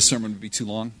this sermon would be too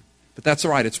long, but that's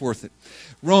all right. It's worth it.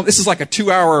 This is like a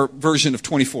 2-hour version of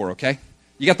 24, okay?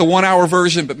 You got the 1-hour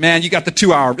version, but man, you got the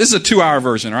 2-hour. This is a 2-hour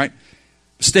version, all right?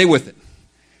 Stay with it.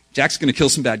 Jack's going to kill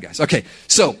some bad guys. Okay,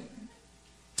 so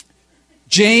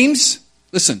James,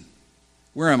 listen,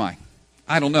 where am I?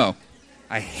 I don't know.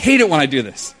 I hate it when I do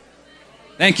this.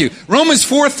 Thank you. Romans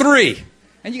 4:3.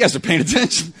 And you guys are paying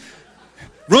attention.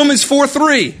 Romans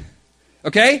 4:3.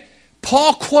 Okay?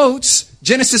 Paul quotes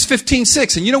Genesis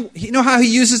 15:6. And you know how he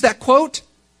uses that quote?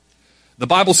 The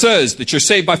Bible says that you're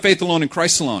saved by faith alone in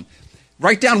Christ alone.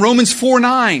 Write down Romans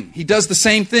 4:9. He does the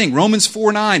same thing. Romans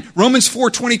 4:9. Romans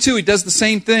 4:22. He does the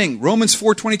same thing. Romans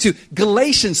 4:22.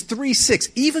 Galatians 3:6.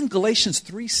 Even Galatians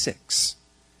 3:6.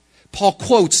 Paul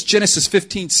quotes Genesis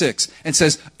 15:6 and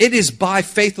says, it is by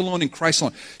faith alone in Christ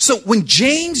alone. So when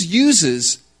James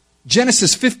uses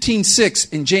Genesis 15:6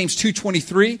 in James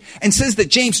 2:23 and says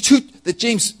that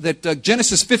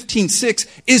Genesis 15:6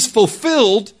 is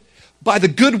fulfilled by the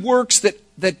good works that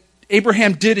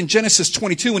Abraham did in Genesis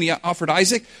 22 when he offered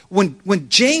Isaac, when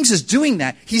James is doing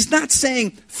that, he's not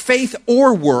saying faith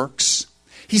or works.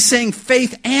 He's saying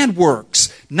faith and works,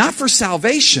 not for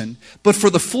salvation, but for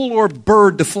the full-orbed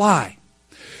bird to fly.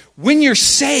 When you're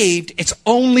saved, it's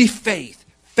only faith.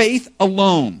 Faith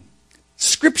alone.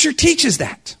 Scripture teaches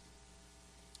that.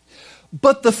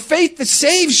 But the faith that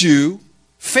saves you,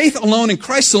 faith alone in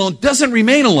Christ alone, doesn't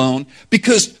remain alone,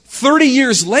 because 30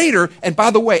 years later, and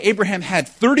by the way, Abraham had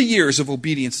 30 years of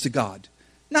obedience to God.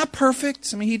 Not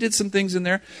perfect. I mean, he did some things in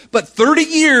there. But 30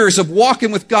 years of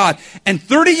walking with God. And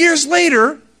 30 years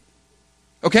later,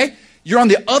 okay, you're on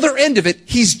the other end of it.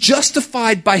 He's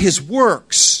justified by his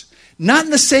works. Not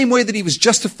in the same way that he was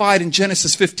justified in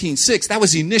Genesis 15:6. That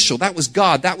was initial. That was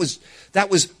God. That was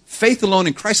faith alone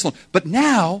in Christ alone. But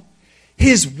now,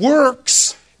 his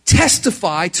works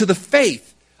testify to the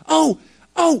faith. Oh,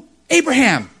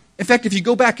 Abraham. In fact, if you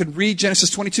go back and read Genesis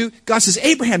 22, God says,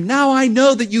 Abraham, now I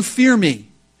know that you fear me.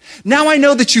 Now I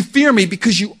know that you fear me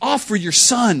because you offer your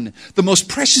son, the most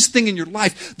precious thing in your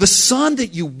life, the son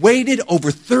that you waited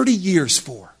over 30 years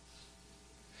for.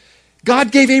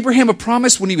 God gave Abraham a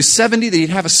promise when he was 70 that he'd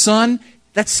have a son.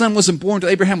 That son wasn't born until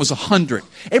Abraham was 100.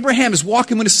 Abraham is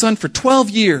walking with his son for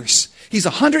 12 years. He's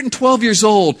 112 years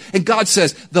old, and God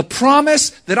says, the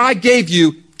promise that I gave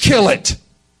you, kill it.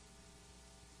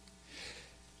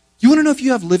 You want to know if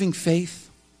you have living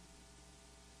faith?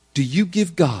 Do you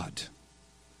give God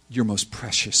your most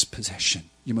precious possession,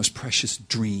 your most precious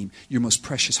dream, your most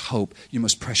precious hope, your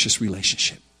most precious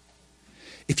relationship?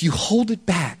 If you hold it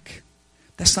back,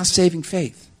 that's not saving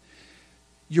faith.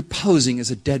 You're posing as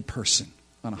a dead person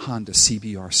on a Honda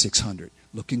CBR 600,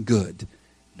 looking good.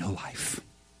 No life.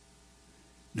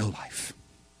 No life.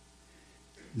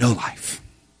 No life.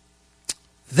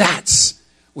 That's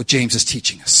what James is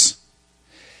teaching us.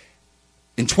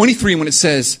 In 23, when it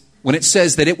says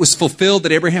that it was fulfilled,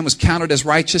 that Abraham was counted as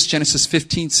righteous, Genesis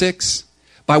 15:6,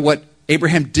 by what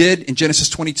Abraham did in Genesis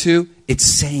 22, it's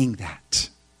saying that.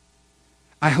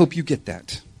 I hope you get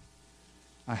that.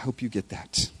 I hope you get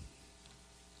that.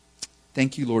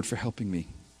 Thank you, Lord, for helping me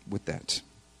with that.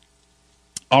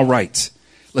 All right,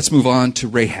 let's move on to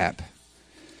Rahab.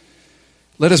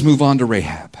 Let us move on to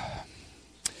Rahab.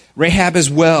 Rahab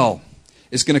as well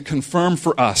is going to confirm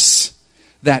for us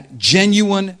that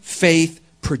genuine faith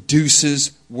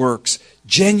produces works.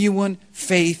 Genuine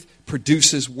faith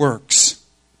produces works.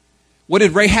 What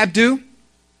did Rahab do?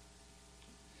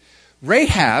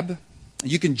 Rahab,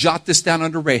 you can jot this down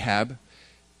under Rahab,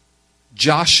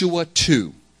 Joshua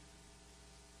 2.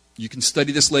 You can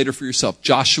study this later for yourself.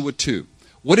 Joshua 2.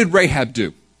 What did Rahab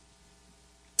do?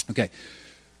 Okay.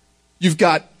 You've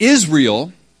got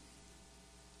Israel,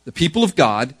 the people of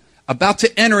God, about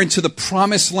to enter into the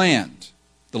promised land.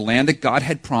 The land that God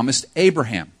had promised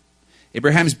Abraham.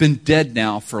 Abraham's been dead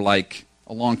now for like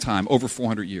a long time, over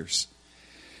 400 years.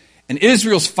 And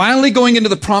Israel's finally going into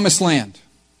the promised land.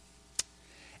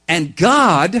 And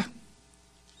God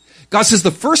says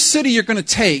the first city you're going to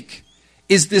take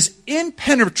is this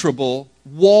impenetrable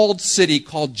walled city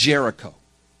called Jericho.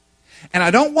 And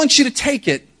I don't want you to take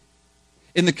it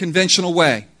in the conventional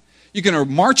way. You're going to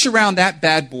march around that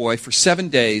bad boy for 7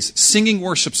 days singing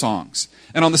worship songs.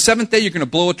 And on the seventh day, you're going to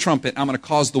blow a trumpet. I'm going to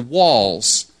cause the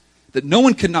walls that no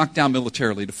one can knock down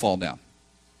militarily to fall down.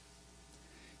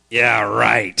 Yeah,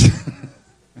 right.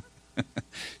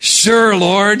 Sure,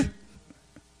 Lord.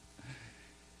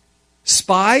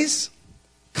 Spies,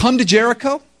 come to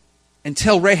Jericho and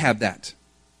tell Rahab that.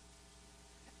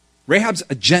 Rahab's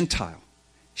a Gentile.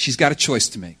 She's got a choice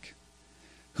to make.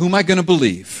 Who am I going to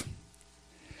believe?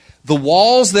 The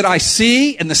walls that I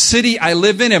see and the city I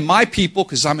live in and my people,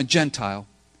 because I'm a Gentile,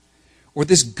 or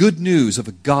this good news of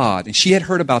a God, and she had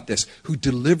heard about this, who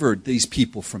delivered these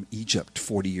people from Egypt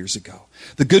 40 years ago.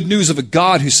 The good news of a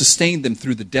God who sustained them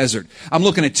through the desert. I'm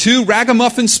looking at two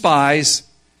ragamuffin spies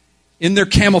in their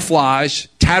camouflage,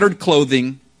 tattered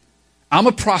clothing. I'm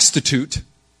a prostitute.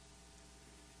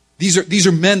 These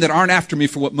are men that aren't after me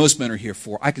for what most men are here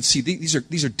for. I can see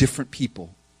these are different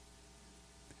people.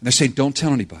 And they're saying, don't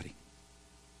tell anybody.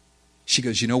 She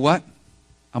goes, you know what?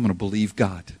 I'm going to believe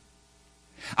God.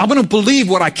 I'm going to believe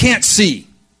what I can't see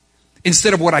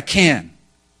instead of what I can.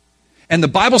 And the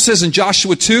Bible says in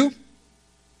Joshua 2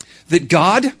 that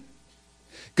God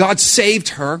saved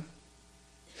her.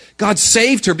 God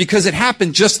saved her because it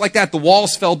happened just like that. The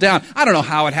walls fell down. I don't know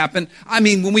how it happened. I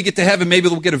mean, when we get to heaven, maybe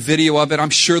they'll get a video of it. I'm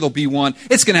sure there'll be one.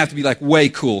 It's going to have to be like way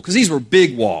cool because these were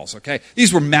big walls, okay?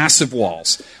 These were massive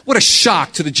walls. What a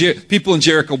shock to the people in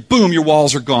Jericho. Boom, your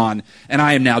walls are gone, and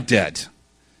I am now dead.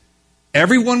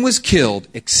 Everyone was killed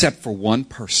except for one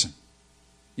person.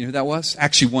 You know who that was?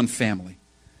 Actually, one family.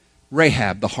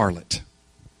 Rahab the harlot.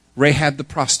 Rahab the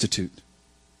prostitute.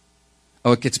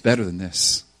 Oh, it gets better than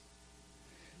this.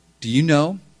 Do you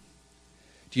know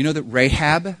that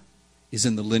Rahab is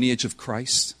in the lineage of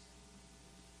Christ?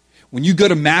 When you go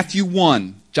to Matthew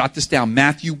 1, jot this down,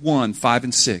 Matthew 1, 5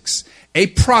 and 6, a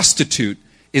prostitute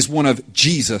is one of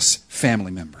Jesus'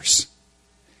 family members.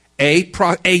 A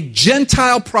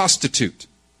Gentile prostitute.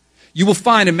 You will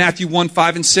find in Matthew 1,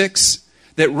 5 and 6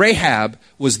 that Rahab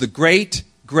was the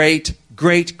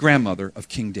great-great-great-grandmother of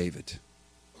King David.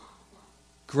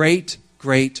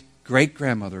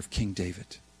 Great-great-great-grandmother of King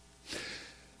David.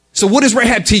 So what does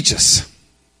Rahab teach us?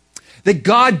 That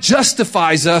God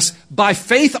justifies us by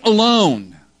faith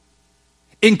alone,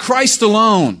 in Christ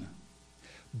alone.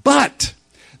 But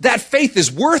that faith is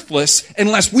worthless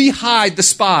unless we hide the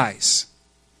spies.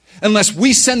 Unless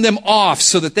we send them off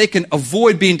so that they can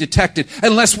avoid being detected.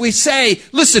 Unless we say,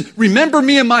 listen, remember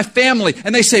me and my family.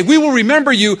 And they say, we will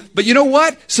remember you. But you know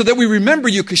what? So that we remember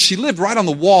you, because she lived right on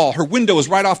the wall. Her window is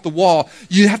right off the wall.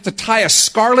 You have to tie a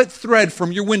scarlet thread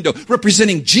from your window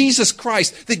representing Jesus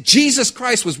Christ. That Jesus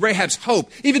Christ was Rahab's hope.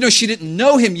 Even though she didn't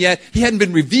know him yet, he hadn't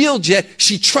been revealed yet,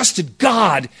 she trusted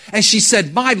God. And she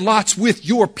said, my lot's with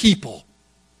your people.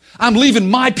 I'm leaving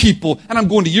my people and I'm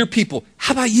going to your people.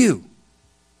 How about you?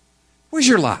 Where's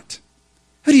your lot?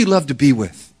 Who do you love to be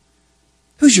with?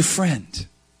 Who's your friend?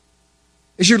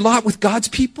 Is your lot with God's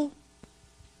people?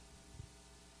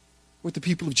 With the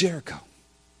people of Jericho?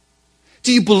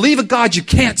 Do you believe a God you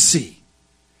can't see?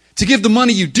 To give the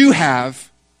money you do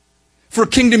have for a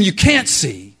kingdom you can't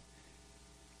see?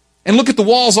 And look at the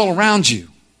walls all around you?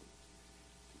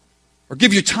 Or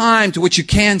give your time to what you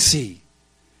can see?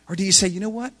 Or do you say, you know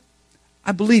what?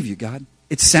 I believe you, God.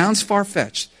 It sounds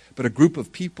far-fetched. But a group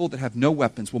of people that have no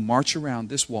weapons will march around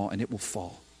this wall and it will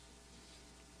fall.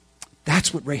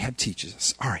 That's what Rahab teaches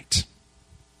us. All right.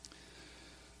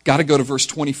 Got to go to verse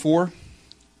 24.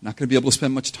 Not going to be able to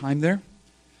spend much time there.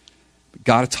 But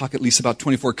got to talk at least about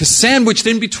 24. Because sandwiched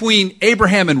in between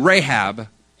Abraham and Rahab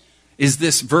is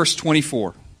this verse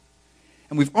 24.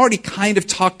 And we've already kind of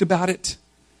talked about it.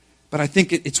 But I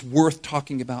think it's worth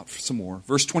talking about some more.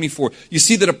 Verse 24. You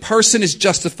see that a person is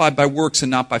justified by works and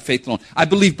not by faith alone. I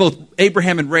believe both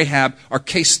Abraham and Rahab are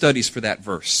case studies for that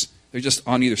verse. They're just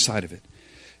on either side of it.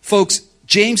 Folks,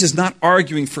 James is not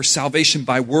arguing for salvation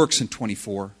by works in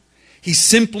 24. He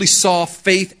simply saw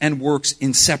faith and works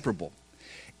inseparable.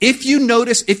 If you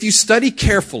notice, if you study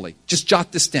carefully, just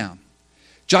jot this down.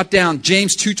 Jot down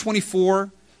James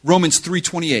 2:24. Romans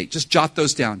 3:28. Just jot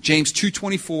those down. James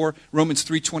 2:24, Romans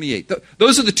 3:28.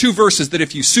 Those are the two verses that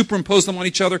if you superimpose them on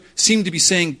each other, seem to be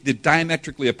saying the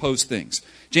diametrically opposed things.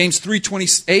 James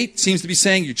 3:28 seems to be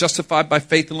saying you're justified by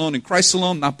faith alone in Christ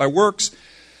alone, not by works.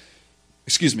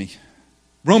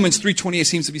 Romans 3:28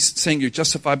 seems to be saying you're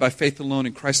justified by faith alone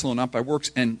in Christ alone, not by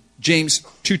works. And James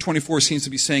 2:24 seems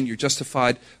to be saying you're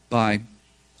justified by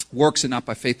works and not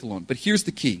by faith alone. But here's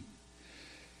the key.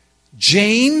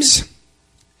 James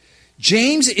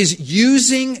is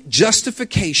using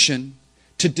justification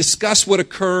to discuss what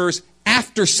occurs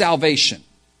after salvation.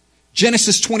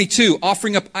 Genesis 22,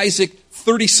 offering up Isaac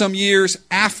 30-some years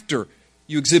after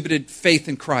you exhibited faith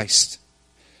in Christ.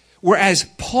 Whereas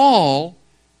Paul,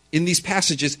 in these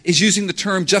passages, is using the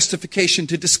term justification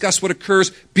to discuss what occurs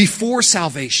before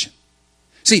salvation.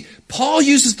 See, Paul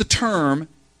uses the term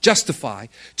justify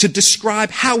to describe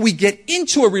how we get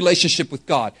into a relationship with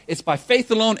God. It's by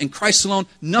faith alone and Christ alone,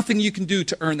 nothing you can do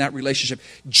to earn that relationship.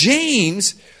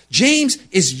 James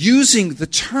is using the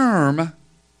term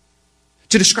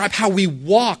to describe how we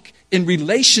walk in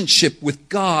relationship with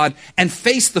God and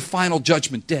face the final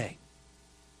judgment day.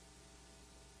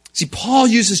 See, Paul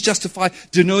uses justify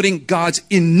denoting God's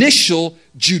initial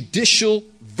judicial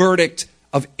verdict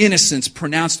of innocence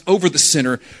pronounced over the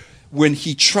sinner when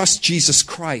he trusts Jesus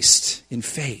Christ in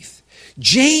faith.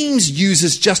 James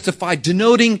uses justify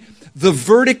denoting the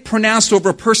verdict pronounced over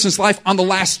a person's life on the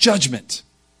last judgment.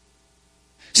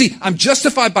 See, I'm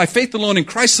justified by faith alone in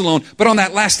Christ alone, but on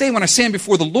that last day when I stand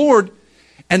before the Lord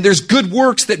and there's good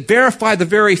works that verify the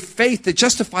very faith that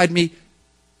justified me,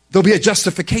 there'll be a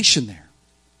justification there.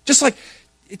 Just like,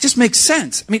 it just makes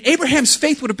sense. I mean, Abraham's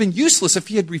faith would have been useless if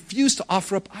he had refused to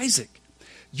offer up Isaac.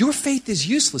 Your faith is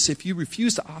useless if you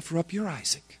refuse to offer up your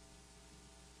Isaac.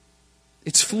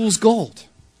 It's fool's gold.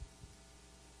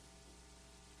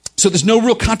 So there's no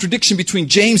real contradiction between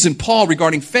James and Paul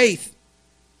regarding faith.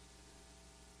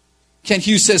 Kent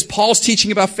Hughes says Paul's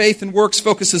teaching about faith and works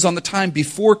focuses on the time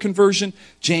before conversion.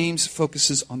 James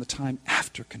focuses on the time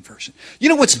after conversion. You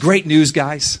know what's great news,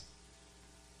 guys?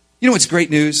 You know what's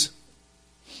great news?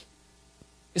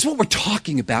 Is what we're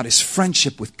talking about is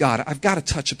friendship with God. I've got to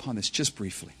touch upon this just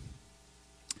briefly.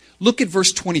 Look at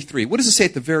verse 23. What does it say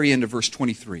at the very end of verse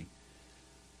 23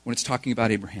 when it's talking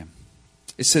about Abraham?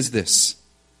 It says this,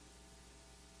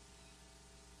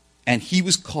 and he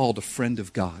was called a friend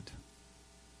of God.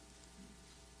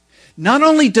 Not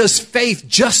only does faith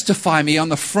justify me on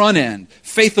the front end,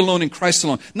 faith alone in Christ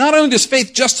alone. Not only does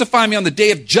faith justify me on the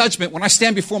day of judgment, when I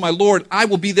stand before my Lord, I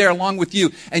will be there along with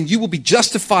you, and you will be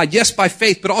justified, yes, by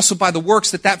faith, but also by the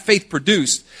works that that faith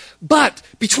produced. But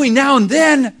between now and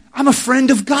then, I'm a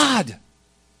friend of God.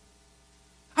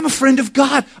 I'm a friend of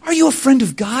God. Are you a friend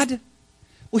of God?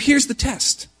 Well, here's the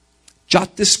test.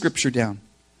 Jot this scripture down.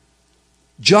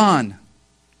 John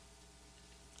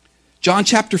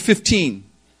chapter 15.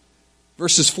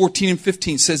 Verses 14 and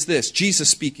 15 says this, Jesus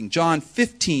speaking, John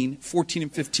 15, 14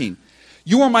 and 15.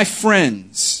 You are my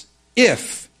friends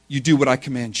if you do what I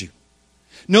command you.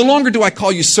 No longer do I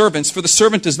call you servants, for the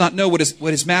servant does not know what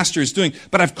his master is doing.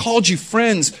 But I've called you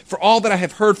friends, for all that I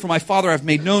have heard from my Father I've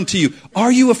made known to you.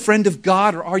 Are you a friend of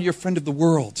God or are you a friend of the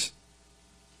world?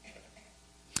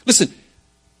 Listen,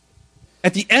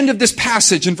 at the end of this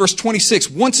passage in verse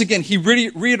 26, once again he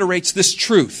reiterates this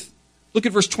truth. Look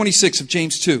at verse 26 of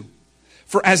James 2.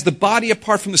 For as the body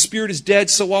apart from the spirit is dead,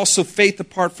 so also faith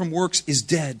apart from works is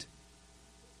dead.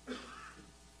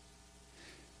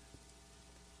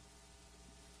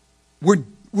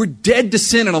 We're dead to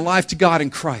sin and alive to God in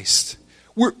Christ.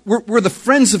 We're the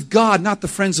friends of God, not the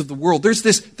friends of the world. There's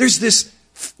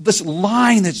this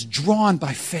line that's drawn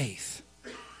by faith.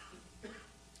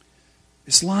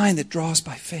 This line that draws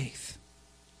by faith.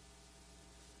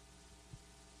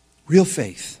 Real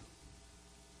faith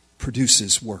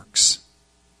produces works.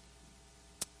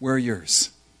 Where are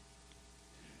yours?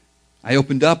 I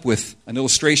opened up with an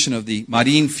illustration of the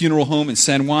Marin Funeral Home in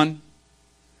San Juan.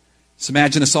 Just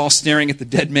imagine us all staring at the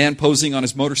dead man posing on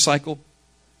his motorcycle.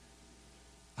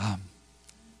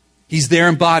 He's there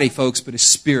in body, folks, but his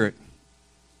spirit,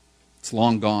 it's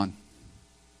long gone.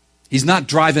 He's not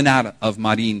driving out of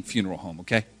Marin Funeral Home,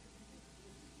 okay?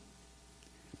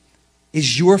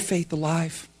 Is your faith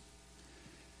alive?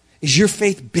 Is your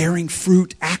faith bearing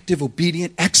fruit, active,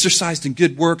 obedient, exercised in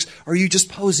good works? Or are you just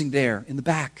posing there in the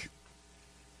back?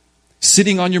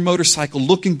 Sitting on your motorcycle,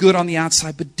 looking good on the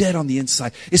outside, but dead on the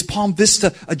inside. Is Palm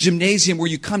Vista a gymnasium where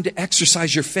you come to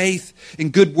exercise your faith in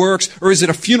good works? Or is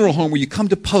it a funeral home where you come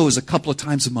to pose a couple of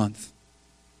times a month?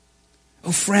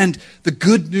 Oh, friend, the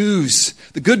good news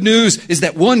is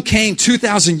that one came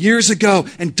 2,000 years ago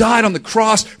and died on the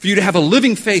cross for you to have a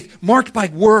living faith marked by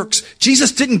works.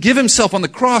 Jesus didn't give himself on the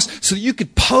cross so that you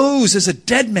could pose as a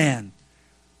dead man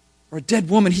or a dead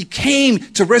woman. He came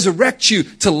to resurrect you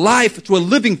to life, to a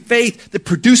living faith that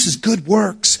produces good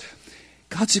works.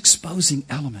 God's exposing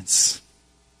elements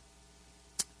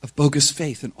of bogus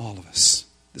faith in all of us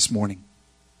this morning.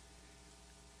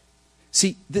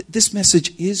 See, this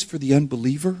message is for the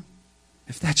unbeliever.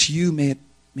 If that's you, may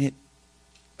it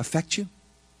affect you.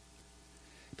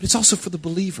 But it's also for the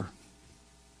believer.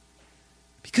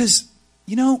 Because,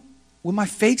 when my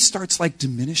faith starts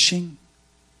diminishing,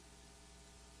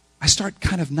 I start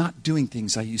kind of not doing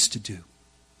things I used to do.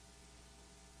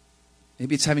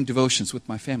 Maybe it's having devotions with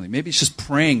my family. Maybe it's just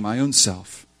praying my own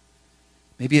self.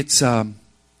 Maybe it's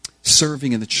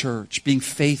serving in the church, being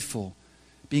faithful,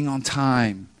 being on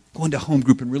time, going to home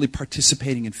group and really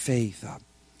participating in faith,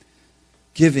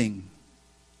 giving.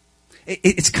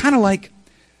 It's kind of like,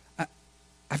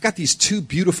 I've got these two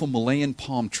beautiful Malayan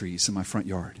palm trees in my front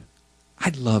yard. I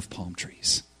love palm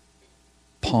trees.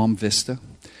 Palm Vista.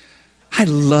 I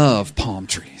love palm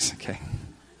trees, okay?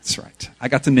 That's right. I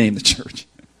got to name the church.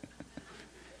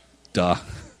 Duh.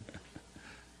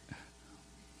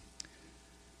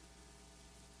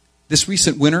 This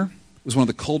recent winter was one of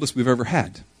the coldest we've ever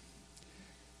had.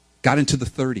 Got into the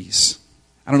 30s.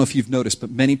 I don't know if you've noticed, but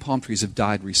many palm trees have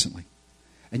died recently.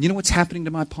 And you know what's happening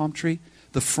to my palm tree?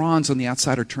 The fronds on the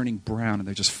outside are turning brown and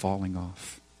they're just falling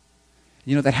off.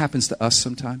 You know, that happens to us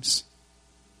sometimes.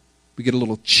 We get a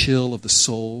little chill of the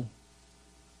soul.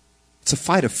 It's a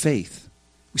fight of faith.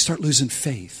 We start losing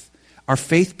faith. Our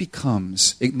faith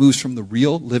it moves from the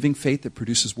real living faith that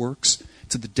produces works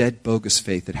to the dead bogus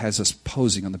faith that has us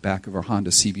posing on the back of our Honda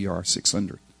CBR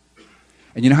 600.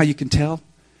 And you know how you can tell?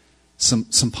 Some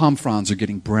palm fronds are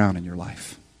getting brown in your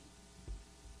life.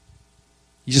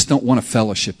 You just don't want to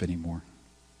fellowship anymore.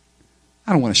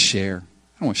 I don't want to share.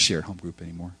 I don't want to share at home group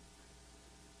anymore.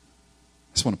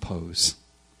 I just want to pose.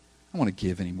 I don't want to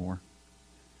give anymore.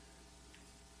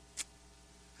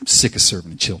 I'm sick of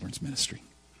serving in children's ministry.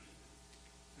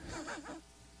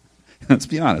 Let's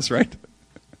be honest, right?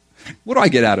 What do I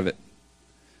get out of it?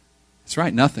 That's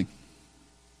right, nothing.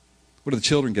 What do the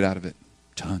children get out of it?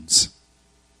 Tons.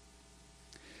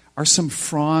 Are some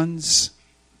fronds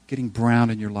getting brown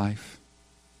in your life?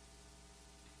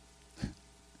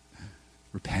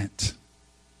 Repent.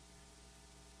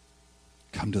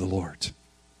 Come to the Lord.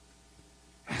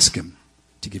 Ask Him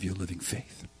to give you a living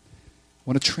faith. I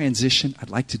want to transition. I'd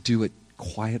like to do it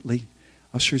quietly.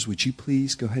 Ushers, would you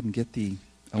please go ahead and get the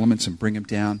elements and bring them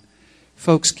down?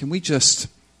 Folks, can we just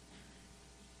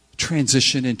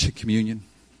transition into communion?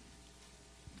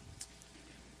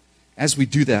 As we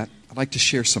do that, I'd like to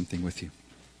share something with you.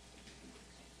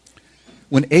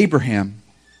 When Abraham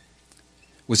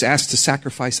was asked to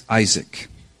sacrifice Isaac,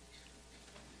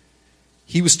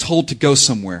 he was told to go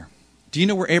somewhere. Do you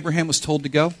know where Abraham was told to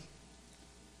go?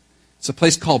 It's a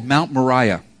place called Mount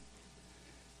Moriah.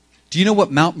 Do you know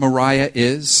what Mount Moriah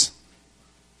is?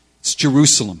 It's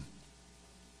Jerusalem.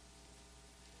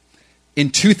 In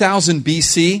 2000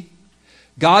 BC,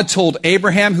 God told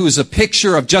Abraham, who is a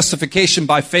picture of justification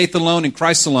by faith alone in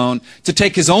Christ alone, to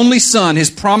take his only son, his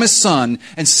promised son,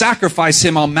 and sacrifice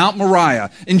him on Mount Moriah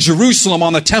in Jerusalem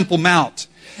on the Temple Mount.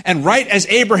 And right as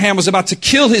Abraham was about to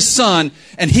kill his son,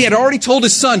 and he had already told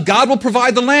his son, God will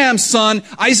provide the lamb, son.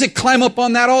 Isaac, climb up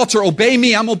on that altar. Obey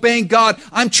me. I'm obeying God.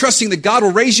 I'm trusting that God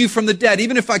will raise you from the dead,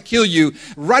 even if I kill you.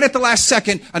 Right at the last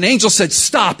second, an angel said,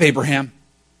 stop, Abraham.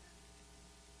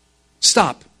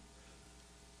 Stop.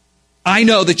 I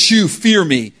know that you fear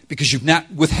me because you've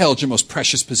not withheld your most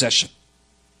precious possession.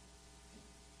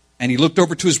 And he looked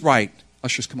over to his right.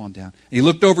 Ushers, come on down. And he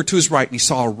looked over to his right and he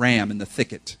saw a ram in the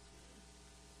thicket.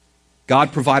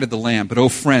 God provided the lamb, but oh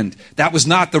friend, that was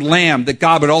not the lamb that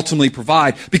God would ultimately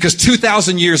provide, because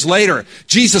 2,000 years later,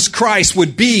 Jesus Christ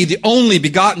would be the only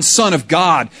begotten Son of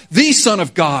God, the Son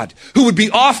of God, who would be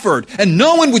offered, and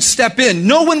no one would step in.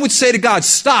 No one would say to God,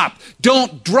 stop,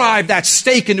 don't drive that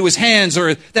stake into his hands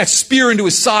or that spear into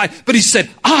his side. But he said,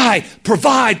 I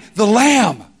provide the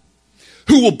lamb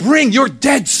who will bring your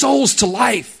dead souls to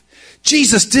life.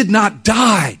 Jesus did not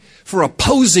die for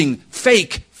opposing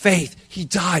fake faith. He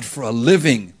died for a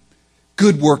living,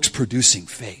 good works producing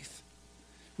faith.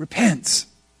 Repent.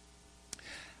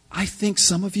 I think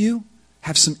some of you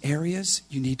have some areas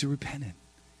you need to repent in,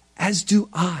 as do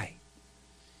I.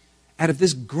 Out of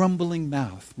this grumbling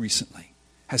mouth recently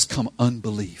has come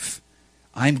unbelief.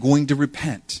 I'm going to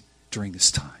repent during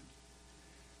this time.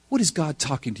 What is God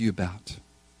talking to you about?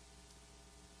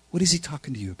 What is He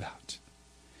talking to you about?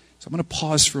 So I'm going to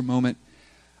pause for a moment.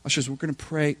 Ushers, we're going to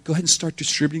pray. Go ahead and start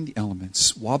distributing the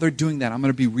elements. While they're doing that, I'm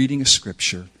going to be reading a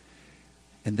scripture,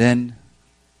 and then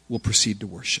we'll proceed to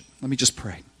worship. Let me just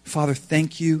pray. Father,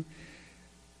 thank you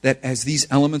that as these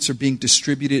elements are being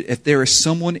distributed, if there is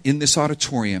someone in this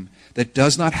auditorium that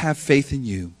does not have faith in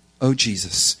you, oh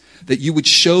Jesus, that you would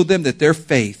show them that their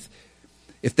faith,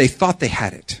 if they thought they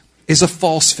had it, is a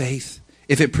false faith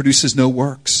if it produces no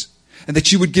works. And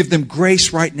that you would give them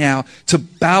grace right now to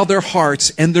bow their hearts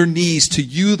and their knees to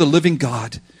you, the living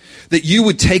God. That you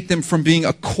would take them from being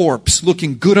a corpse,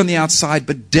 looking good on the outside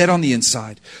but dead on the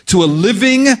inside, to a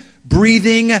living,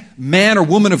 breathing man or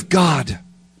woman of God.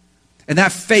 And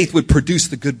that faith would produce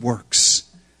the good works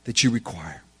that you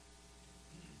require.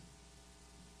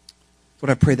 Lord,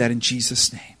 I pray that in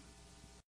Jesus' name.